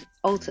 which is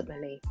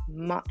ultimately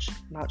much,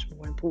 much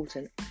more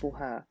important for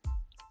her.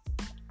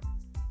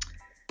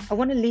 I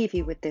want to leave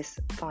you with this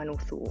final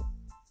thought.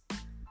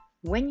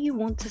 When you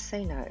want to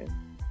say no,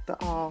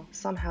 but are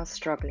somehow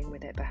struggling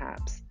with it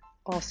perhaps,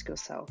 ask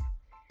yourself,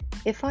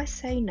 if I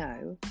say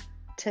no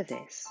to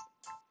this,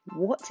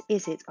 what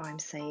is it I'm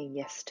saying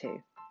yes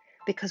to?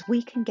 Because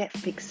we can get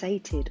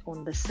fixated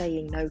on the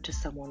saying no to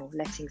someone or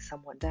letting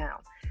someone down,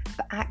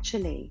 but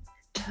actually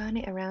turn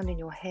it around in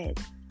your head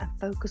and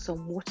focus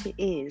on what it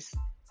is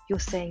you're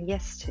saying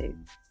yes to.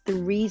 The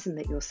reason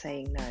that you're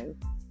saying no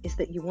is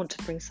that you want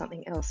to bring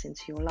something else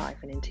into your life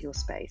and into your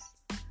space.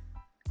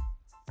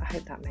 I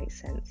hope that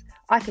makes sense.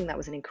 I think that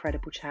was an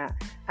incredible chat,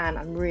 and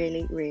I'm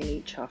really,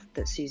 really chuffed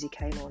that Susie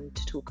came on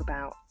to talk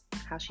about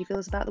how she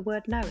feels about the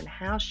word no and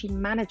how she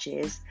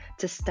manages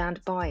to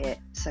stand by it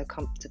so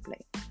comfortably.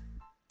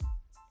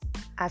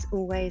 As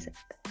always,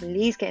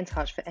 please get in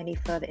touch for any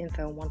further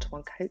info on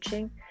one-to-one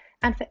coaching,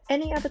 and for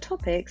any other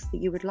topics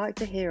that you would like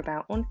to hear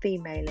about on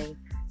femailing,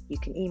 you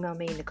can email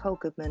me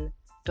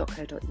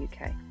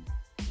nicolegoodman.co.uk.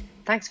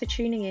 Thanks for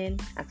tuning in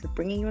and for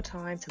bringing your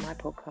time to my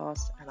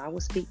podcast, and I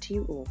will speak to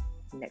you all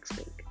next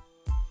week.